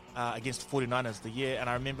won it against the 49ers, the year. And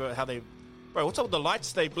I remember how they, bro, what's up with the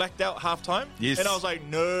lights? They blacked out halftime. Yes. And I was like,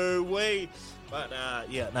 no way. But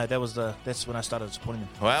that's when I started supporting them.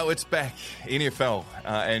 Well, it's back. NFL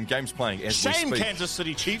and games playing as we Shame, speak. Kansas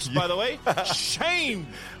City Chiefs, by the way. Shame.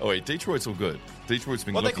 Oh, wait, Detroit's all good. Detroit's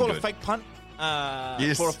been What they looking call good. a fake punt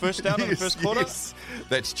Yes. for a first down in the first quarter? Yes.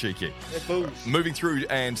 That's cheeky. They're fools. Moving through,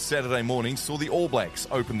 and Saturday morning saw the All Blacks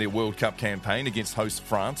open their World Cup campaign against host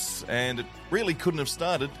France, and it really couldn't have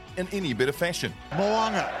started in any better fashion.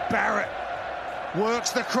 Moanga, Barrett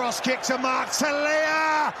works the cross kick to Mark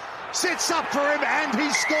Talia, sits up for him, and he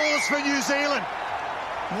scores for New Zealand.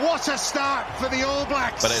 What a start for the All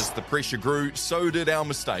Blacks. But as the pressure grew, so did our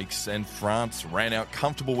mistakes, and France ran out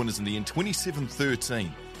comfortable winners in the end, 27-13.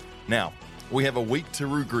 Now, we have a week to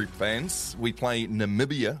regroup, fans. We play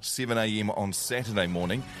Namibia, 7 a.m. on Saturday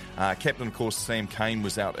morning. Captain, of course, Sam Cane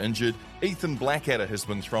was out injured. Ethan Blackadder has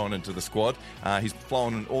been thrown into the squad. He's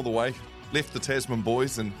flown all the way, left the Tasman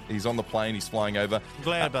boys, and he's on the plane. He's flying over.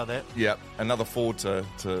 Glad about that. Yeah, another forward to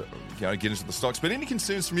get into the stocks. But any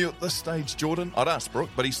concerns from you at this stage, Jordan? I'd ask Brooke,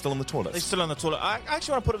 but he's still in the toilet. He's still in the toilet. I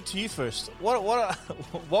actually want to put it to you first. What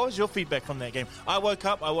was your feedback from that game? I woke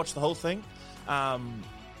up, I watched the whole thing.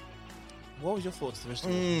 What was your thoughts the rest of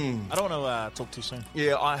it? I don't want to talk too soon.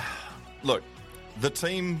 Yeah, look, the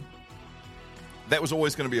team, that was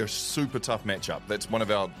always going to be a super tough matchup.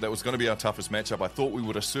 That was going to be our toughest matchup. I thought we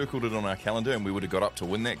would have circled it on our calendar and we would have got up to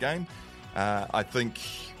win that game. I think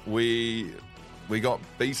we got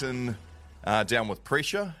beaten down with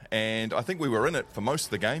pressure, and I think we were in it for most of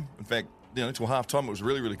the game. In fact, till half time it was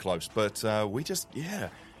really, really close. But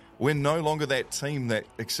we're no longer that team that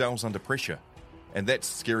excels under pressure, and that's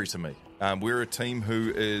scary to me. We're a team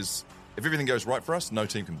who is, if everything goes right for us, no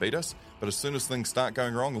team can beat us. But as soon as things start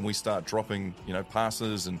going wrong and we start dropping,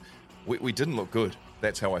 passes, and we didn't look good.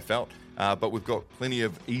 That's how I felt. But we've got plenty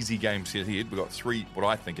of easy games ahead. We've got 3, what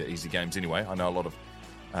I think are easy games anyway. I know a lot of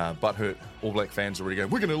butthurt All Black fans are already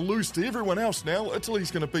going, we're going to lose to everyone else now.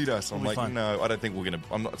 Italy's going to beat us. I'm like, no, I don't think we're going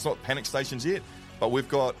to. It's not panic stations yet. But we've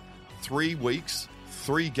got 3 weeks,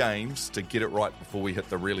 3 games to get it right before we hit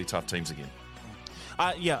the really tough teams again.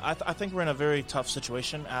 I think we're in a very tough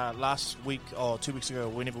situation. Last week or 2 weeks ago,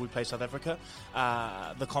 whenever we played South Africa,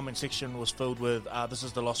 the comment section was filled with, this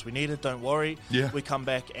is the loss we needed, don't worry. Yeah. We come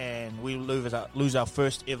back and we lose our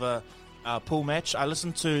first ever pool match. I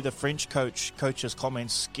listened to the French coach's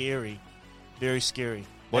comments, scary, very scary.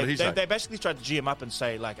 What did he say? They basically tried to G him up and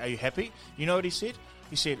say, are you happy? You know what he said?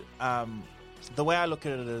 He said, the way I look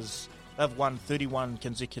at it is they've won 31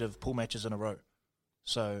 consecutive pool matches in a row.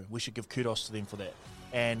 So we should give kudos to them for that.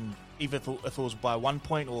 And even if it was by 1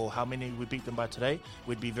 point or how many we beat them by today,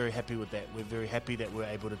 we'd be very happy with that. We're very happy that we're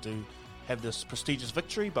able to have this prestigious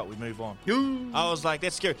victory, but we move on. I was like,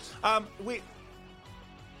 that's scary.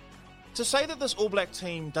 To say that this All Black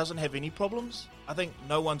team doesn't have any problems, I think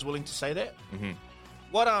no one's willing to say that. Mm-hmm.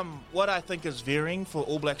 What I think is varying for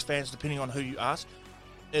All Blacks fans, depending on who you ask,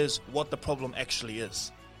 is what the problem actually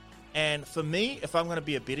is. And for me, if I'm going to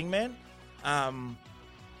be a betting man,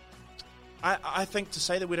 I think to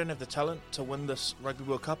say that we don't have the talent to win this Rugby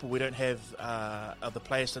World Cup, or we don't have the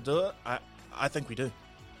players to do it, I think we do.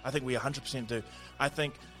 I think we 100% do. I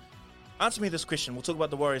think, answer me this question. We'll talk about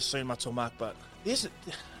the Warriors soon, Mato Mark, but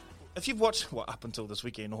if you've watched, up until this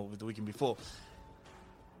weekend or the weekend before,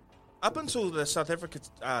 up until the South Africa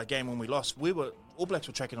game when we lost, All Blacks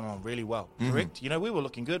were tracking on really well, correct? We were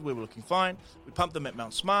looking good, we were looking fine. We pumped them at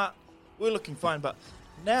Mount Smart, we were looking fine, but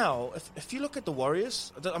now, if you look at the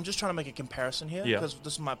Warriors, I'm just trying to make a comparison here because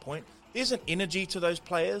this is my point. There's an energy to those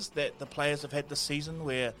players that the players have had this season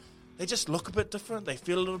where they just look a bit different, they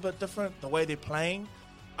feel a little bit different, the way they're playing.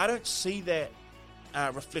 I don't see that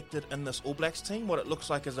reflected in this All Blacks team. What it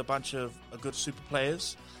looks like is a bunch of good super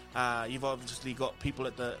players. You've obviously got people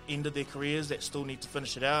at the end of their careers that still need to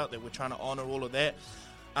finish it out, that we're trying to honour all of that.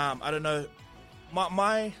 I don't know.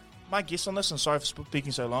 My guess on this, and sorry for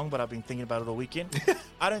speaking so long, but I've been thinking about it all weekend.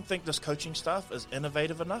 I don't think this coaching staff is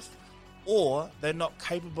innovative enough, or they're not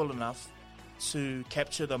capable enough to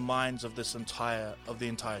capture the minds of the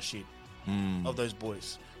entire shed of those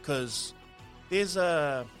boys. Because there's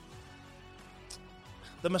the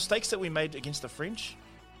mistakes that we made against the French.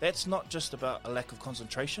 That's not just about a lack of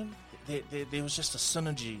concentration. There was just a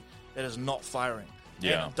synergy that is not firing.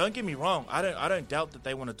 Yeah. And don't get me wrong. I don't doubt that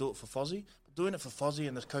they want to do it for Fozzie. Doing it for Fozzie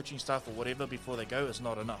and the coaching staff or whatever before they go is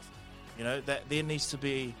not enough. That there needs to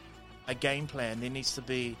be a game plan. There needs to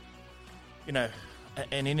be, an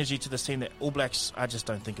energy to this team that All Blacks I just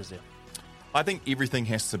don't think is there. I think everything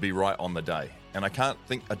has to be right on the day, and I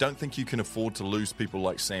don't think you can afford to lose people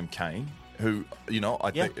like Sam Cane, who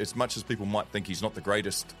think as much as people might think he's not the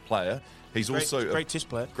greatest player, he's also a great test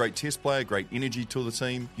player. Great test player, great energy to the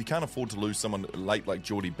team. You can't afford to lose someone late like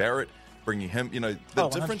Geordie Barrett, bringing him. The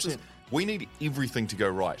difference is we need everything to go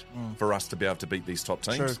right for us to be able to beat these top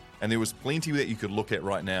teams. True. And there was plenty that you could look at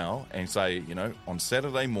right now and say, on last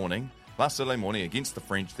Saturday morning against the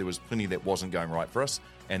French, there was plenty that wasn't going right for us,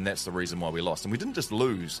 and that's the reason why we lost. And we didn't just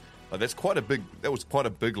lose. That was quite a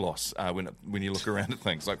big loss when you look around at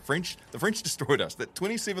things. Like the French destroyed us. That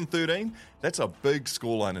 27-13, that's a big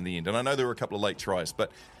scoreline in the end. And I know there were a couple of late tries,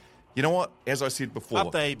 but You know what? As I said before,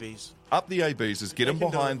 Up the ABs. Up the ABs is get them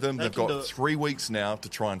behind them. They've do got it. 3 weeks now to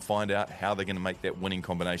try and find out how they're going to make that winning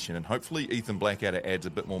combination. And hopefully Ethan Blackadder adds a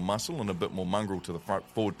bit more muscle and a bit more mongrel to the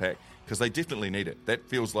forward pack, because they definitely need it. That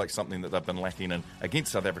feels like something that they've been lacking in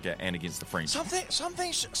against South Africa and against the French.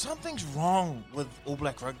 Something's wrong with All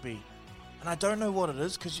Black rugby, and I don't know what it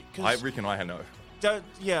is. Cause I reckon I know.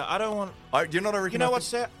 I don't want. You know what I reckon? You know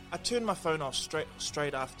what's that? I turned my phone off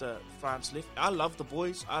straight after France left. I love the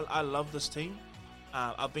boys. I love this team.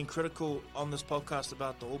 I've been critical on this podcast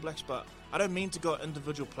about the All Blacks, but I don't mean to go at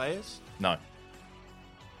individual players. No.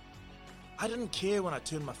 I didn't care when I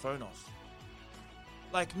turned my phone off.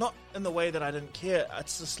 Like, not in the way that I didn't care.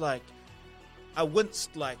 It's just like, I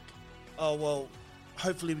winced like, oh, well,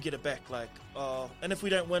 hopefully we get it back. Like, and if we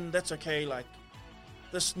don't win, that's okay. Like,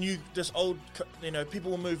 this old,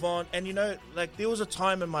 people will move on. And, like, there was a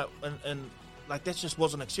time in like, that just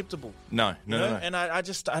wasn't acceptable. No. And I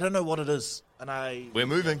don't know what it is. And We're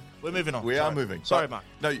moving. We're moving on. We are moving. Sorry, Mark.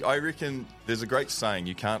 No, I reckon there's a great saying,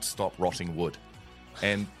 you can't stop rotting wood.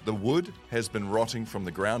 And the wood has been rotting from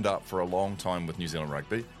the ground up for a long time with New Zealand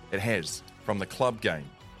rugby. It has, from the club game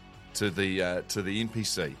to the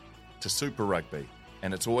NPC to Super Rugby.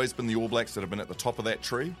 And it's always been the All Blacks that have been at the top of that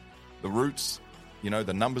tree. The roots,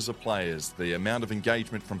 the numbers of players, the amount of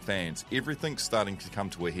engagement from fans, everything's starting to come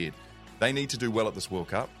to a head. They need to do well at this World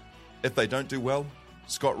Cup. If they don't do well,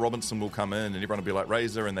 Scott Robinson will come in and everyone will be like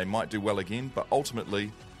Razor and they might do well again. But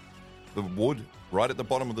ultimately, the wood right at the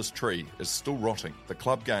bottom of this tree is still rotting. The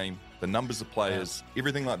club game, the numbers of players,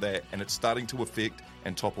 everything like that, and it's starting to affect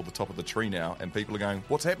and topple the top of the tree now, and people are going,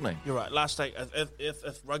 what's happening? You're right. Last day,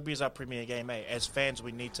 if rugby is our premier game, as fans,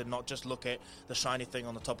 we need to not just look at the shiny thing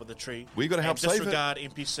on the top of the tree. We've got to help save it. Disregard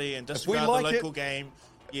NPC and disregard the local game.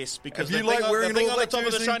 Yes, because the thing on the top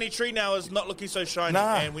of the shiny tree now is not looking so shiny,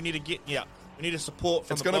 and we need to we need to support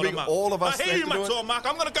from it's the bottom up. It's going to be all of us. I hear you, Mark.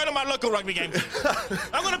 I'm going to go to my local rugby game.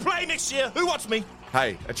 I'm going to play next year. Who wants me?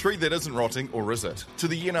 Hey, a tree that isn't rotting, or is it? To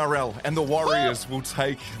the NRL, and the Warriors will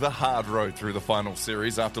take the hard road through the final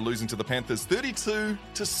series after losing to the Panthers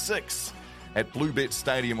 32-6 at Bluebet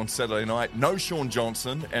Stadium on Saturday night. No Sean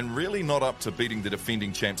Johnson, and really not up to beating the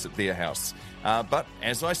defending champs at their house. But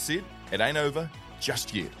as I said, it ain't over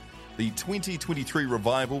just yet. The 2023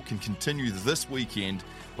 revival can continue this weekend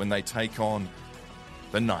when they take on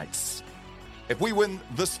the Knights. If we win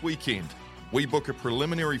this weekend, we book a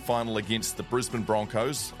preliminary final against the Brisbane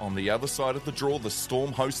Broncos. On the other side of the draw, the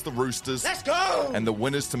Storm host the Roosters. Let's go! And the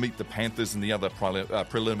winners to meet the Panthers in the other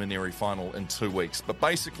preliminary final in 2 weeks. But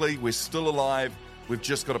basically, we're still alive. We've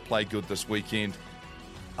just got to play good this weekend.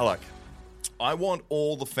 Look, I want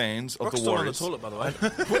all the fans of the Warriors. Still on the toilet,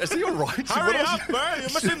 by the way. Is he all right? Hurry up, bro. You're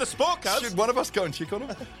missing the sport, cuz. Should one of us go and check on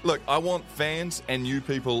him? Look, I want fans and you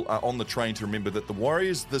people on the train to remember that the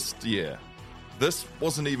Warriors this year, this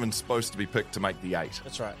wasn't even supposed to be picked to make the 8.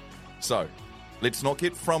 That's right. So, let's not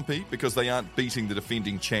get frumpy because they aren't beating the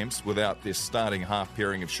defending champs without their starting half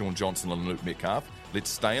pairing of Sean Johnson and Luke Metcalf.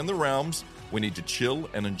 Let's stay in the realms. We need to chill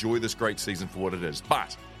and enjoy this great season for what it is.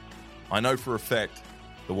 But I know for a fact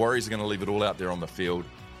the Warriors are going to leave it all out there on the field,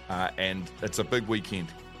 and it's a big weekend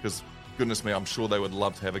because, goodness me, I'm sure they would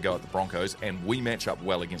love to have a go at the Broncos, and we match up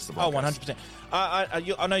well against the Broncos. 100%.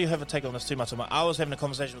 I know you haven't taken on this too much. I was having a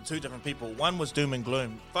conversation with two different people. One was doom and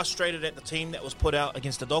gloom, frustrated at the team that was put out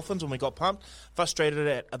against the Dolphins when we got pumped, frustrated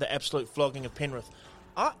at the absolute flogging of Penrith.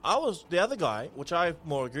 I was the other guy, which I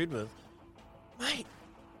more agreed with. Mate,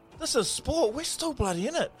 this is sport. We're still bloody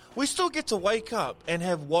in it. We still get to wake up and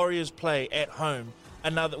have Warriors play at home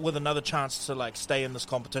with another chance to stay in this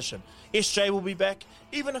competition. SJ will be back,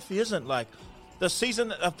 even if he isn't. The season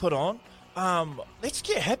that they've put on, let's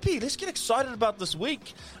get happy. Let's get excited about this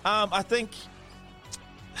week. I think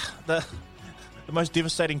the most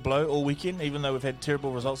devastating blow all weekend, even though we've had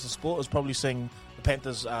terrible results in sport, is probably seeing the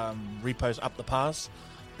Panthers repos up the pars.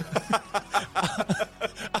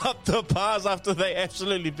 Up the pars after they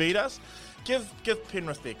absolutely beat us. Give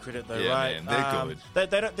Penrith their credit though, right? Man, they're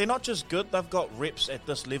good. They're not just good. They've got reps at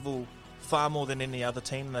this level far more than any other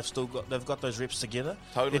team. They've got those reps together.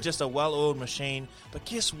 Totally. They're just a well-oiled machine. But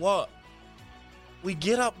guess what? We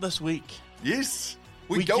get up this week. Yes,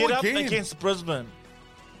 we go get again. up against Brisbane.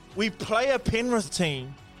 We play a Penrith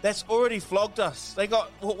team that's already flogged us. They got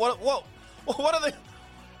what are they?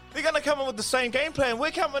 They're going to come in with the same game plan.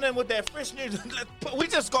 We're coming in with that fresh new... We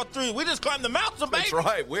just got through. We just climbed the mountain, baby. That's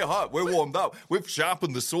right. We're hot. We're warmed up. We've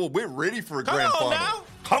sharpened the sword. We're ready for a grand final.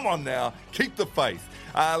 Come on now. Keep the faith.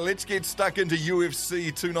 Let's get stuck into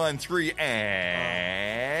UFC 293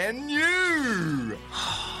 and you.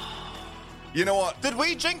 You know what? Did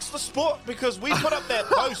we jinx the sport? Because we put up that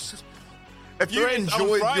post. If you Friends, on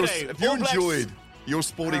enjoyed Friday, All Blacks. your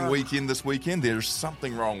sporting weekend this weekend, there's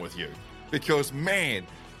something wrong with you. Because, man,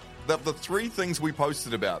 the three things we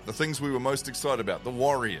posted about, the things we were most excited about, the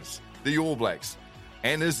Warriors, the All Blacks,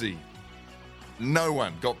 and Izzy, no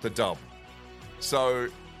one got the dub. So,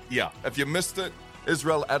 yeah, if you missed it,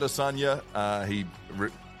 Israel Adesanya, he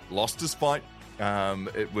lost his fight.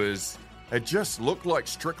 It just looked like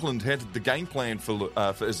Strickland had the game plan for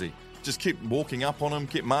Izzy. Just kept walking up on him,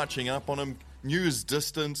 kept marching up on him, knew his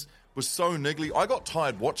distance, was so niggly. I got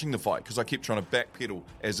tired watching the fight because I kept trying to backpedal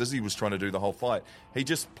as Izzy was trying to do the whole fight. He had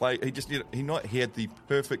the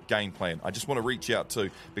perfect game plan. I just want to reach out to,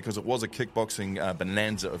 because it was a kickboxing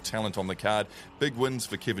bonanza of talent on the card. Big wins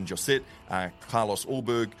for Kevin Josette, Carlos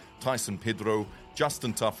Ulberg, Tyson Pedro,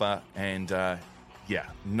 Justin Tuffer, and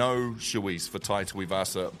no shoeies for Tai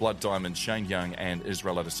Tuivasa, Blood Diamond, Shane Young, and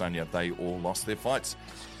Israel Adesanya. They all lost their fights.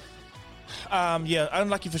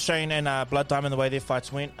 Unlucky for Shane and Blood Diamond the way their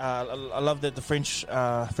fights went. I love that the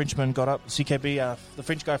Frenchman got up, CKB, the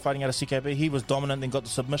French guy fighting out of CKB. He was dominant, then got the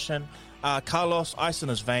submission. Carlos, ice in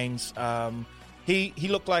his veins. He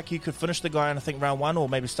looked like he could finish the guy in, I think, round 1 or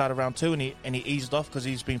maybe start of round 2, and he eased off because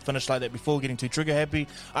he's been finished like that before, getting too trigger happy.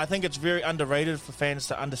 I think it's very underrated for fans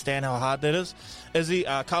to understand how hard that is.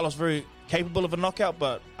 Carlos very capable of a knockout,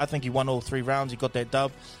 but I think he won all 3 rounds. He got that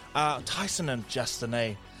dub. Tyson and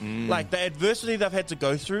Justin, like the adversity they've had to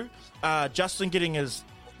go through. Justin getting his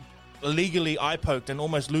illegally eye poked and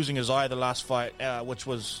almost losing his eye the last fight, which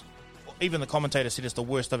was, even the commentator said it's the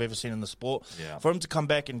worst I've ever seen in the sport. Yeah. For him to come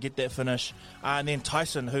back and get that finish, and then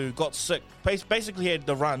Tyson, who got sick, basically had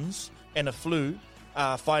the runs and a flu,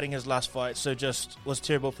 fighting his last fight, so just was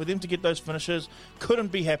terrible. For them to get those finishes,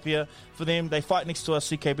 couldn't be happier for them. They fight next to us,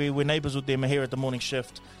 CKB. We're neighbours with them here at the morning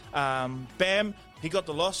shift. Bam, he got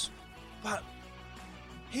the loss, but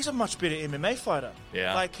he's a much better MMA fighter.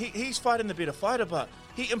 Yeah. Like, he's fighting the better fighter, but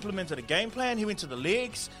he implemented a game plan. He went to the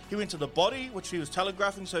legs. He went to the body, which he was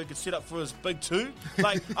telegraphing so he could set up for his big 2.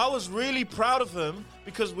 Like, I was really proud of him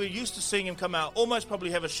because we're used to seeing him come out, almost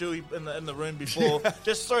probably have a shoey in the room before,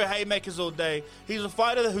 just throw haymakers all day. He's a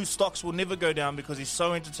fighter whose stocks will never go down because he's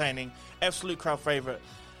so entertaining. Absolute crowd favourite.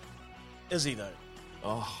 Izzy, though.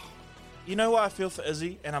 Oh. You know what I feel for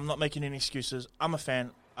Izzy, and I'm not making any excuses. I'm a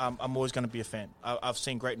fan. I'm always going to be a fan. I've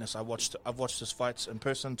seen greatness. I've watched his fights in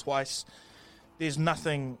person twice. There's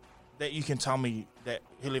nothing that you can tell me that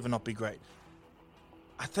he'll ever not be great.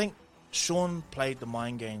 I think Sean played the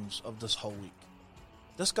mind games of this whole week.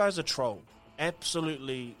 This guy's a troll.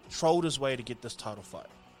 Absolutely trolled his way to get this title fight.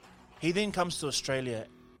 He then comes to Australia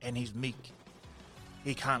and he's meek.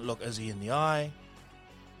 He can't look Izzy in the eye.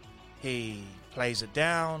 He plays it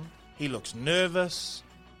down. He looks nervous.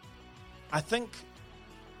 I think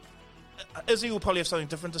Izzy will probably have something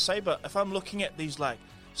different to say, but if I'm looking at these like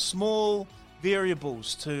small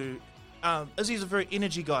variables to Izzy's a very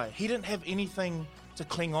energy guy. He didn't have anything to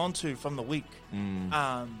cling on to from the week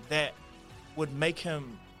that would make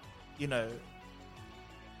him,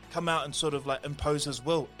 come out and sort of like impose his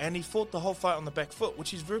will. And he fought the whole fight on the back foot,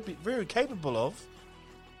 which he's very, very capable of.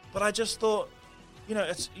 But I just thought,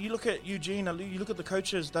 you look at Eugene, you look at the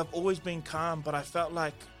coaches, they've always been calm, but I felt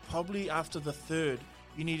like probably after the third,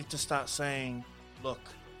 you needed to start saying, look,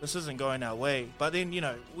 this isn't going our way. But then,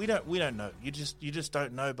 we don't know. You just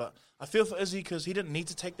don't know. But I feel for Izzy because he didn't need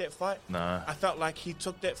to take that fight. No. I felt like he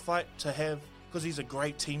took that fight to have, because he's a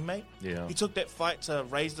great teammate. Yeah. He took that fight to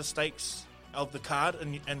raise the stakes of the card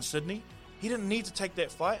in Sydney. He didn't need to take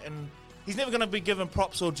that fight, and he's never going to be given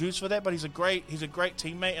props or dues for that. But he's a great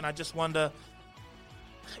teammate, and I just wonder,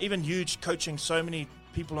 even Huge coaching so many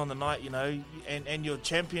people on the night, and your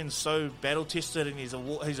champion's so battle tested, and he's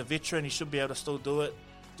a veteran. He should be able to still do it.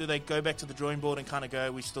 Do they go back to the drawing board and kind of go,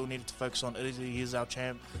 we still needed to focus on Izzy, he's our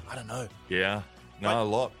champ? I don't know. Yeah. No, a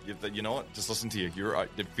lot. You know what? Just listen to you. You're right.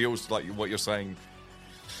 It feels like what you're saying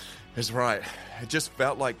is right. It just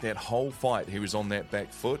felt like that whole fight, he was on that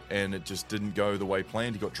back foot, and it just didn't go the way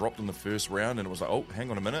planned. He got dropped in the first round, and it was like, oh, hang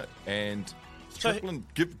on a minute. And Strickland,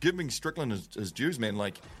 giving Strickland his dues, man.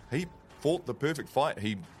 Like, he fought the perfect fight.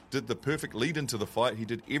 He did the perfect lead into the fight. He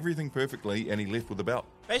did everything perfectly, and he left with the belt.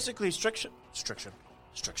 Basically, Strickland.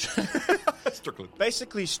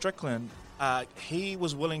 Basically, Strickland, he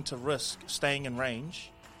was willing to risk staying in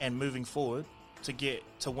range and moving forward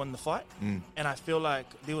to win the fight. And I feel like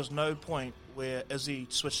there was no point where Izzy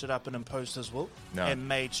switched it up and imposed his will and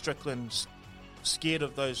made Strickland scared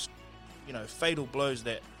of those, fatal blows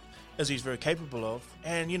that Izzy's very capable of.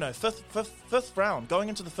 And, fifth round, going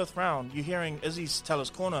into the fifth round, you're hearing Izzy's tell his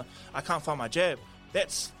corner, I can't find my jab.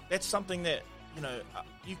 That's something that,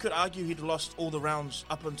 you could argue he'd lost all the rounds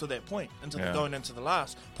up until that point, going into the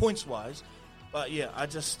last, points-wise. But yeah, I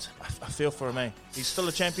feel for him, eh? He's still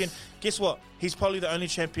a champion. Guess what? He's probably the only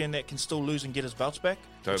champion that can still lose and get his belts back,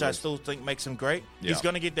 which I still think makes him great. Yeah. He's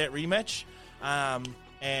going to get that rematch,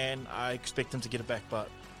 and I expect him to get it back. But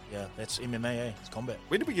yeah, that's MMA, eh? It's combat.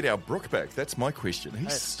 When did we get our Brook back? That's my question.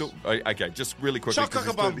 He's still... Okay, just really quickly.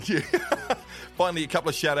 Yeah. Finally, a couple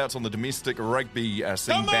of shout-outs on the domestic rugby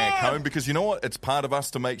scene back home, because you know what? It's part of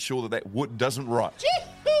us to make sure that wood doesn't rot.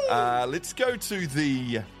 Let's go to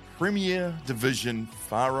the Premier Division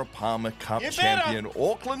Farah Palmer Cup champion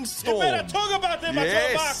Auckland Storm. You better talk about them.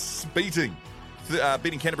 Yes, beating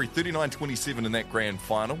Canterbury 39-27 in that grand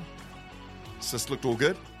final. Sis looked all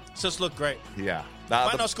good. Sis looked great. Yeah.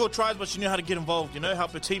 Might not score tries, but she knew how to get involved.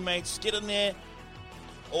 Help her teammates, get in there.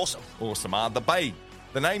 Awesome. The Bay.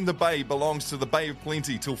 The name The Bay belongs to the Bay of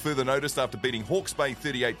Plenty till further notice after beating Hawke's Bay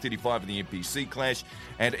 38-35 in the NPC clash.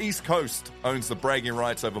 And East Coast owns the bragging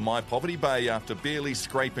rights over My Poverty Bay after barely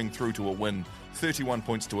scraping through to a win, 31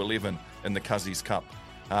 points to 11 in the Cuzzies Cup.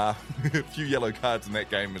 A few yellow cards in that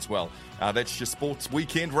game as well. That's your sports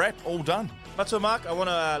weekend wrap, all done. Mato Mark, I want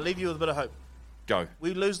to leave you with a bit of hope. Go.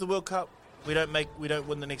 We lose the World Cup. We don't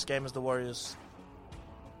win the next game as the Warriors.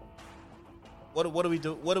 What do we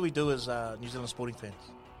do? What do we do as New Zealand sporting fans?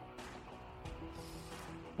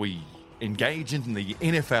 We engage in the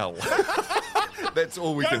NFL. That's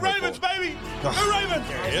all we can hope for. Go Ravens, baby! Go Ravens!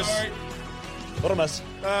 Yes. What a miss.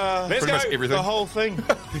 Let's go. Everything. The whole thing.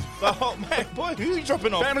 Man, boy, who are you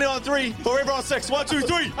dropping off? Family on 3, forever on 6. 1, 2,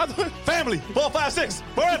 3. Family, 4, 5, 6.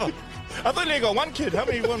 Forever. I thought they got one kid. How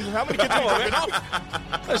many kids are you dropping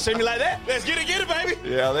off? Don't see me like that. Let's get it, baby.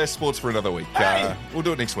 Yeah, that's sports for another week. Hey. We'll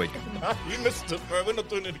do it next week. No, you missed it, bro. We're not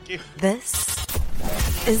doing it again. This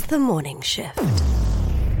is the morning shift.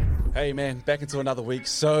 Hey man, back into another week.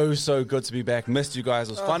 So good to be back. Missed you guys.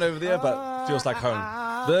 It was fun over there, but feels like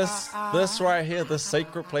home. This right here, this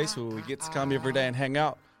sacred place where we get to come every day and hang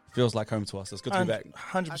out, feels like home to us. It's good to be back.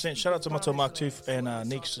 100%. Shout out to Mato Mark too, and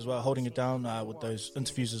Neeks as well, holding it down with those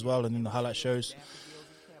interviews as well, and then the highlight shows.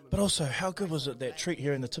 But also, how good was it, that treat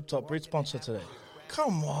here in the TipTop bread sponsor today?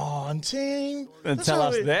 Come on, team. And tell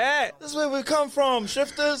us that. This is where we come from,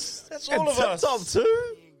 shifters. That's all of us. TipTop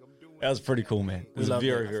too. That was pretty cool, man. It was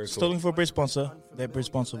very cool. Still looking for a bread sponsor. That bread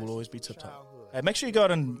sponsor will always be TipTop. Hey, make sure you go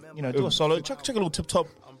out and do a solo. Chuck a little TipTop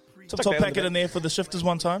packet in there for the shifters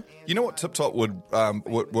one time. You know what TipTop would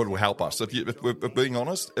help us? If we're being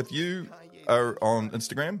honest, if you are on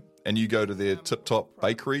Instagram and you go to their TipTop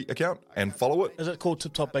Bakery account and follow it. Is it called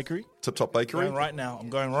TipTop Bakery? TipTop Bakery. I'm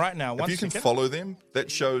going right now. If you can follow them, that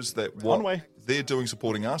shows that what they're doing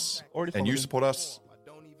supporting us, and you support us,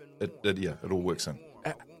 it all works in.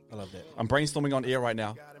 I love that. I'm brainstorming on air right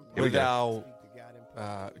now with our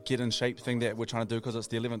get in shape thing that we're trying to do because it's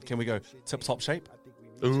the 11th. Can we go TipTop shape?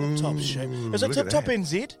 TipTop shape. Is it TipTop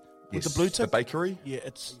NZ with the blue tip? The bakery? Yeah,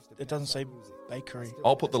 it doesn't say bakery.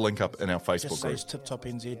 I'll put the link up in our Facebook group. It says TipTop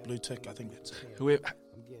NZ blue tick. I think that's it. Whoever.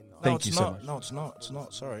 Thank you so much. No, it's not. It's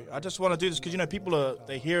not. Sorry. I just want to do this because people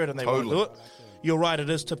they hear it and they want to do it. You're right. It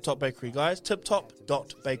is TipTop Bakery, guys.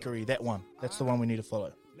 TipTop.bakery. That one. That's the one we need to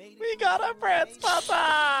follow. We got a bread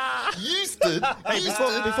sponsor. Used it. Hey,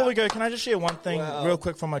 before we go, can I just share one thing real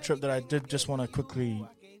quick from my trip that I did just want to quickly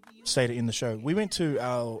say to end the show? We went to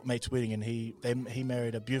our mate's wedding and he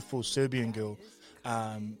married a beautiful Serbian girl,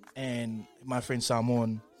 and my friend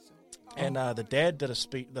Samoan, and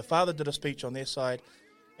the father did a speech on their side,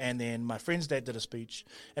 and then my friend's dad did a speech,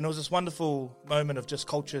 and it was this wonderful moment of just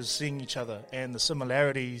cultures seeing each other and the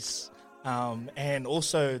similarities, and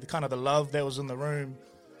also the kind of the love that was in the room.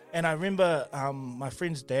 And I remember my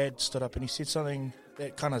friend's dad stood up and he said something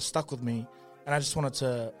that kind of stuck with me, and I just wanted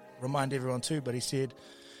to remind everyone too. But he said,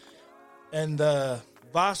 in the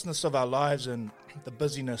vastness of our lives and the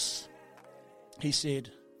busyness, he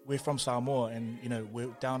said, we're from Samoa, and we're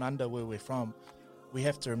down under where we're from. We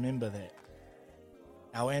have to remember that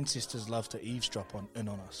our ancestors love to eavesdrop in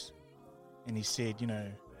on us. And he said,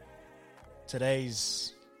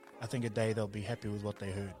 today's, I think, a day they'll be happy with what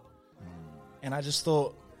they heard. And I just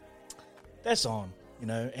thought, that's on,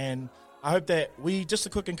 and I hope that just a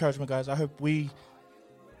quick encouragement, guys, I hope we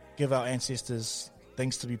give our ancestors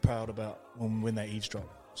things to be proud about when they eavesdrop.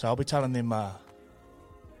 So I'll be telling them,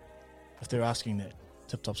 if they're asking that,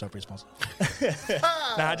 TipTop's our response.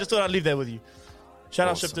 I just thought I'd leave that with you. Shout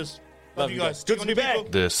out, shifters. Love you guys. Good to be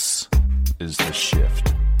back. This is The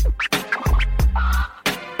Shift.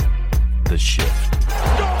 The Shift.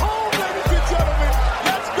 Go home, ladies and gentlemen.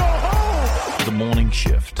 Let's go home. The Morning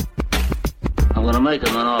Shift. I'm going to make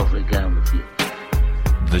him an offer again with you.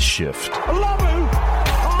 The Shift. I love him.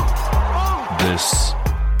 This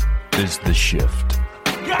is The Shift.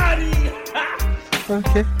 Got him.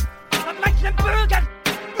 Okay.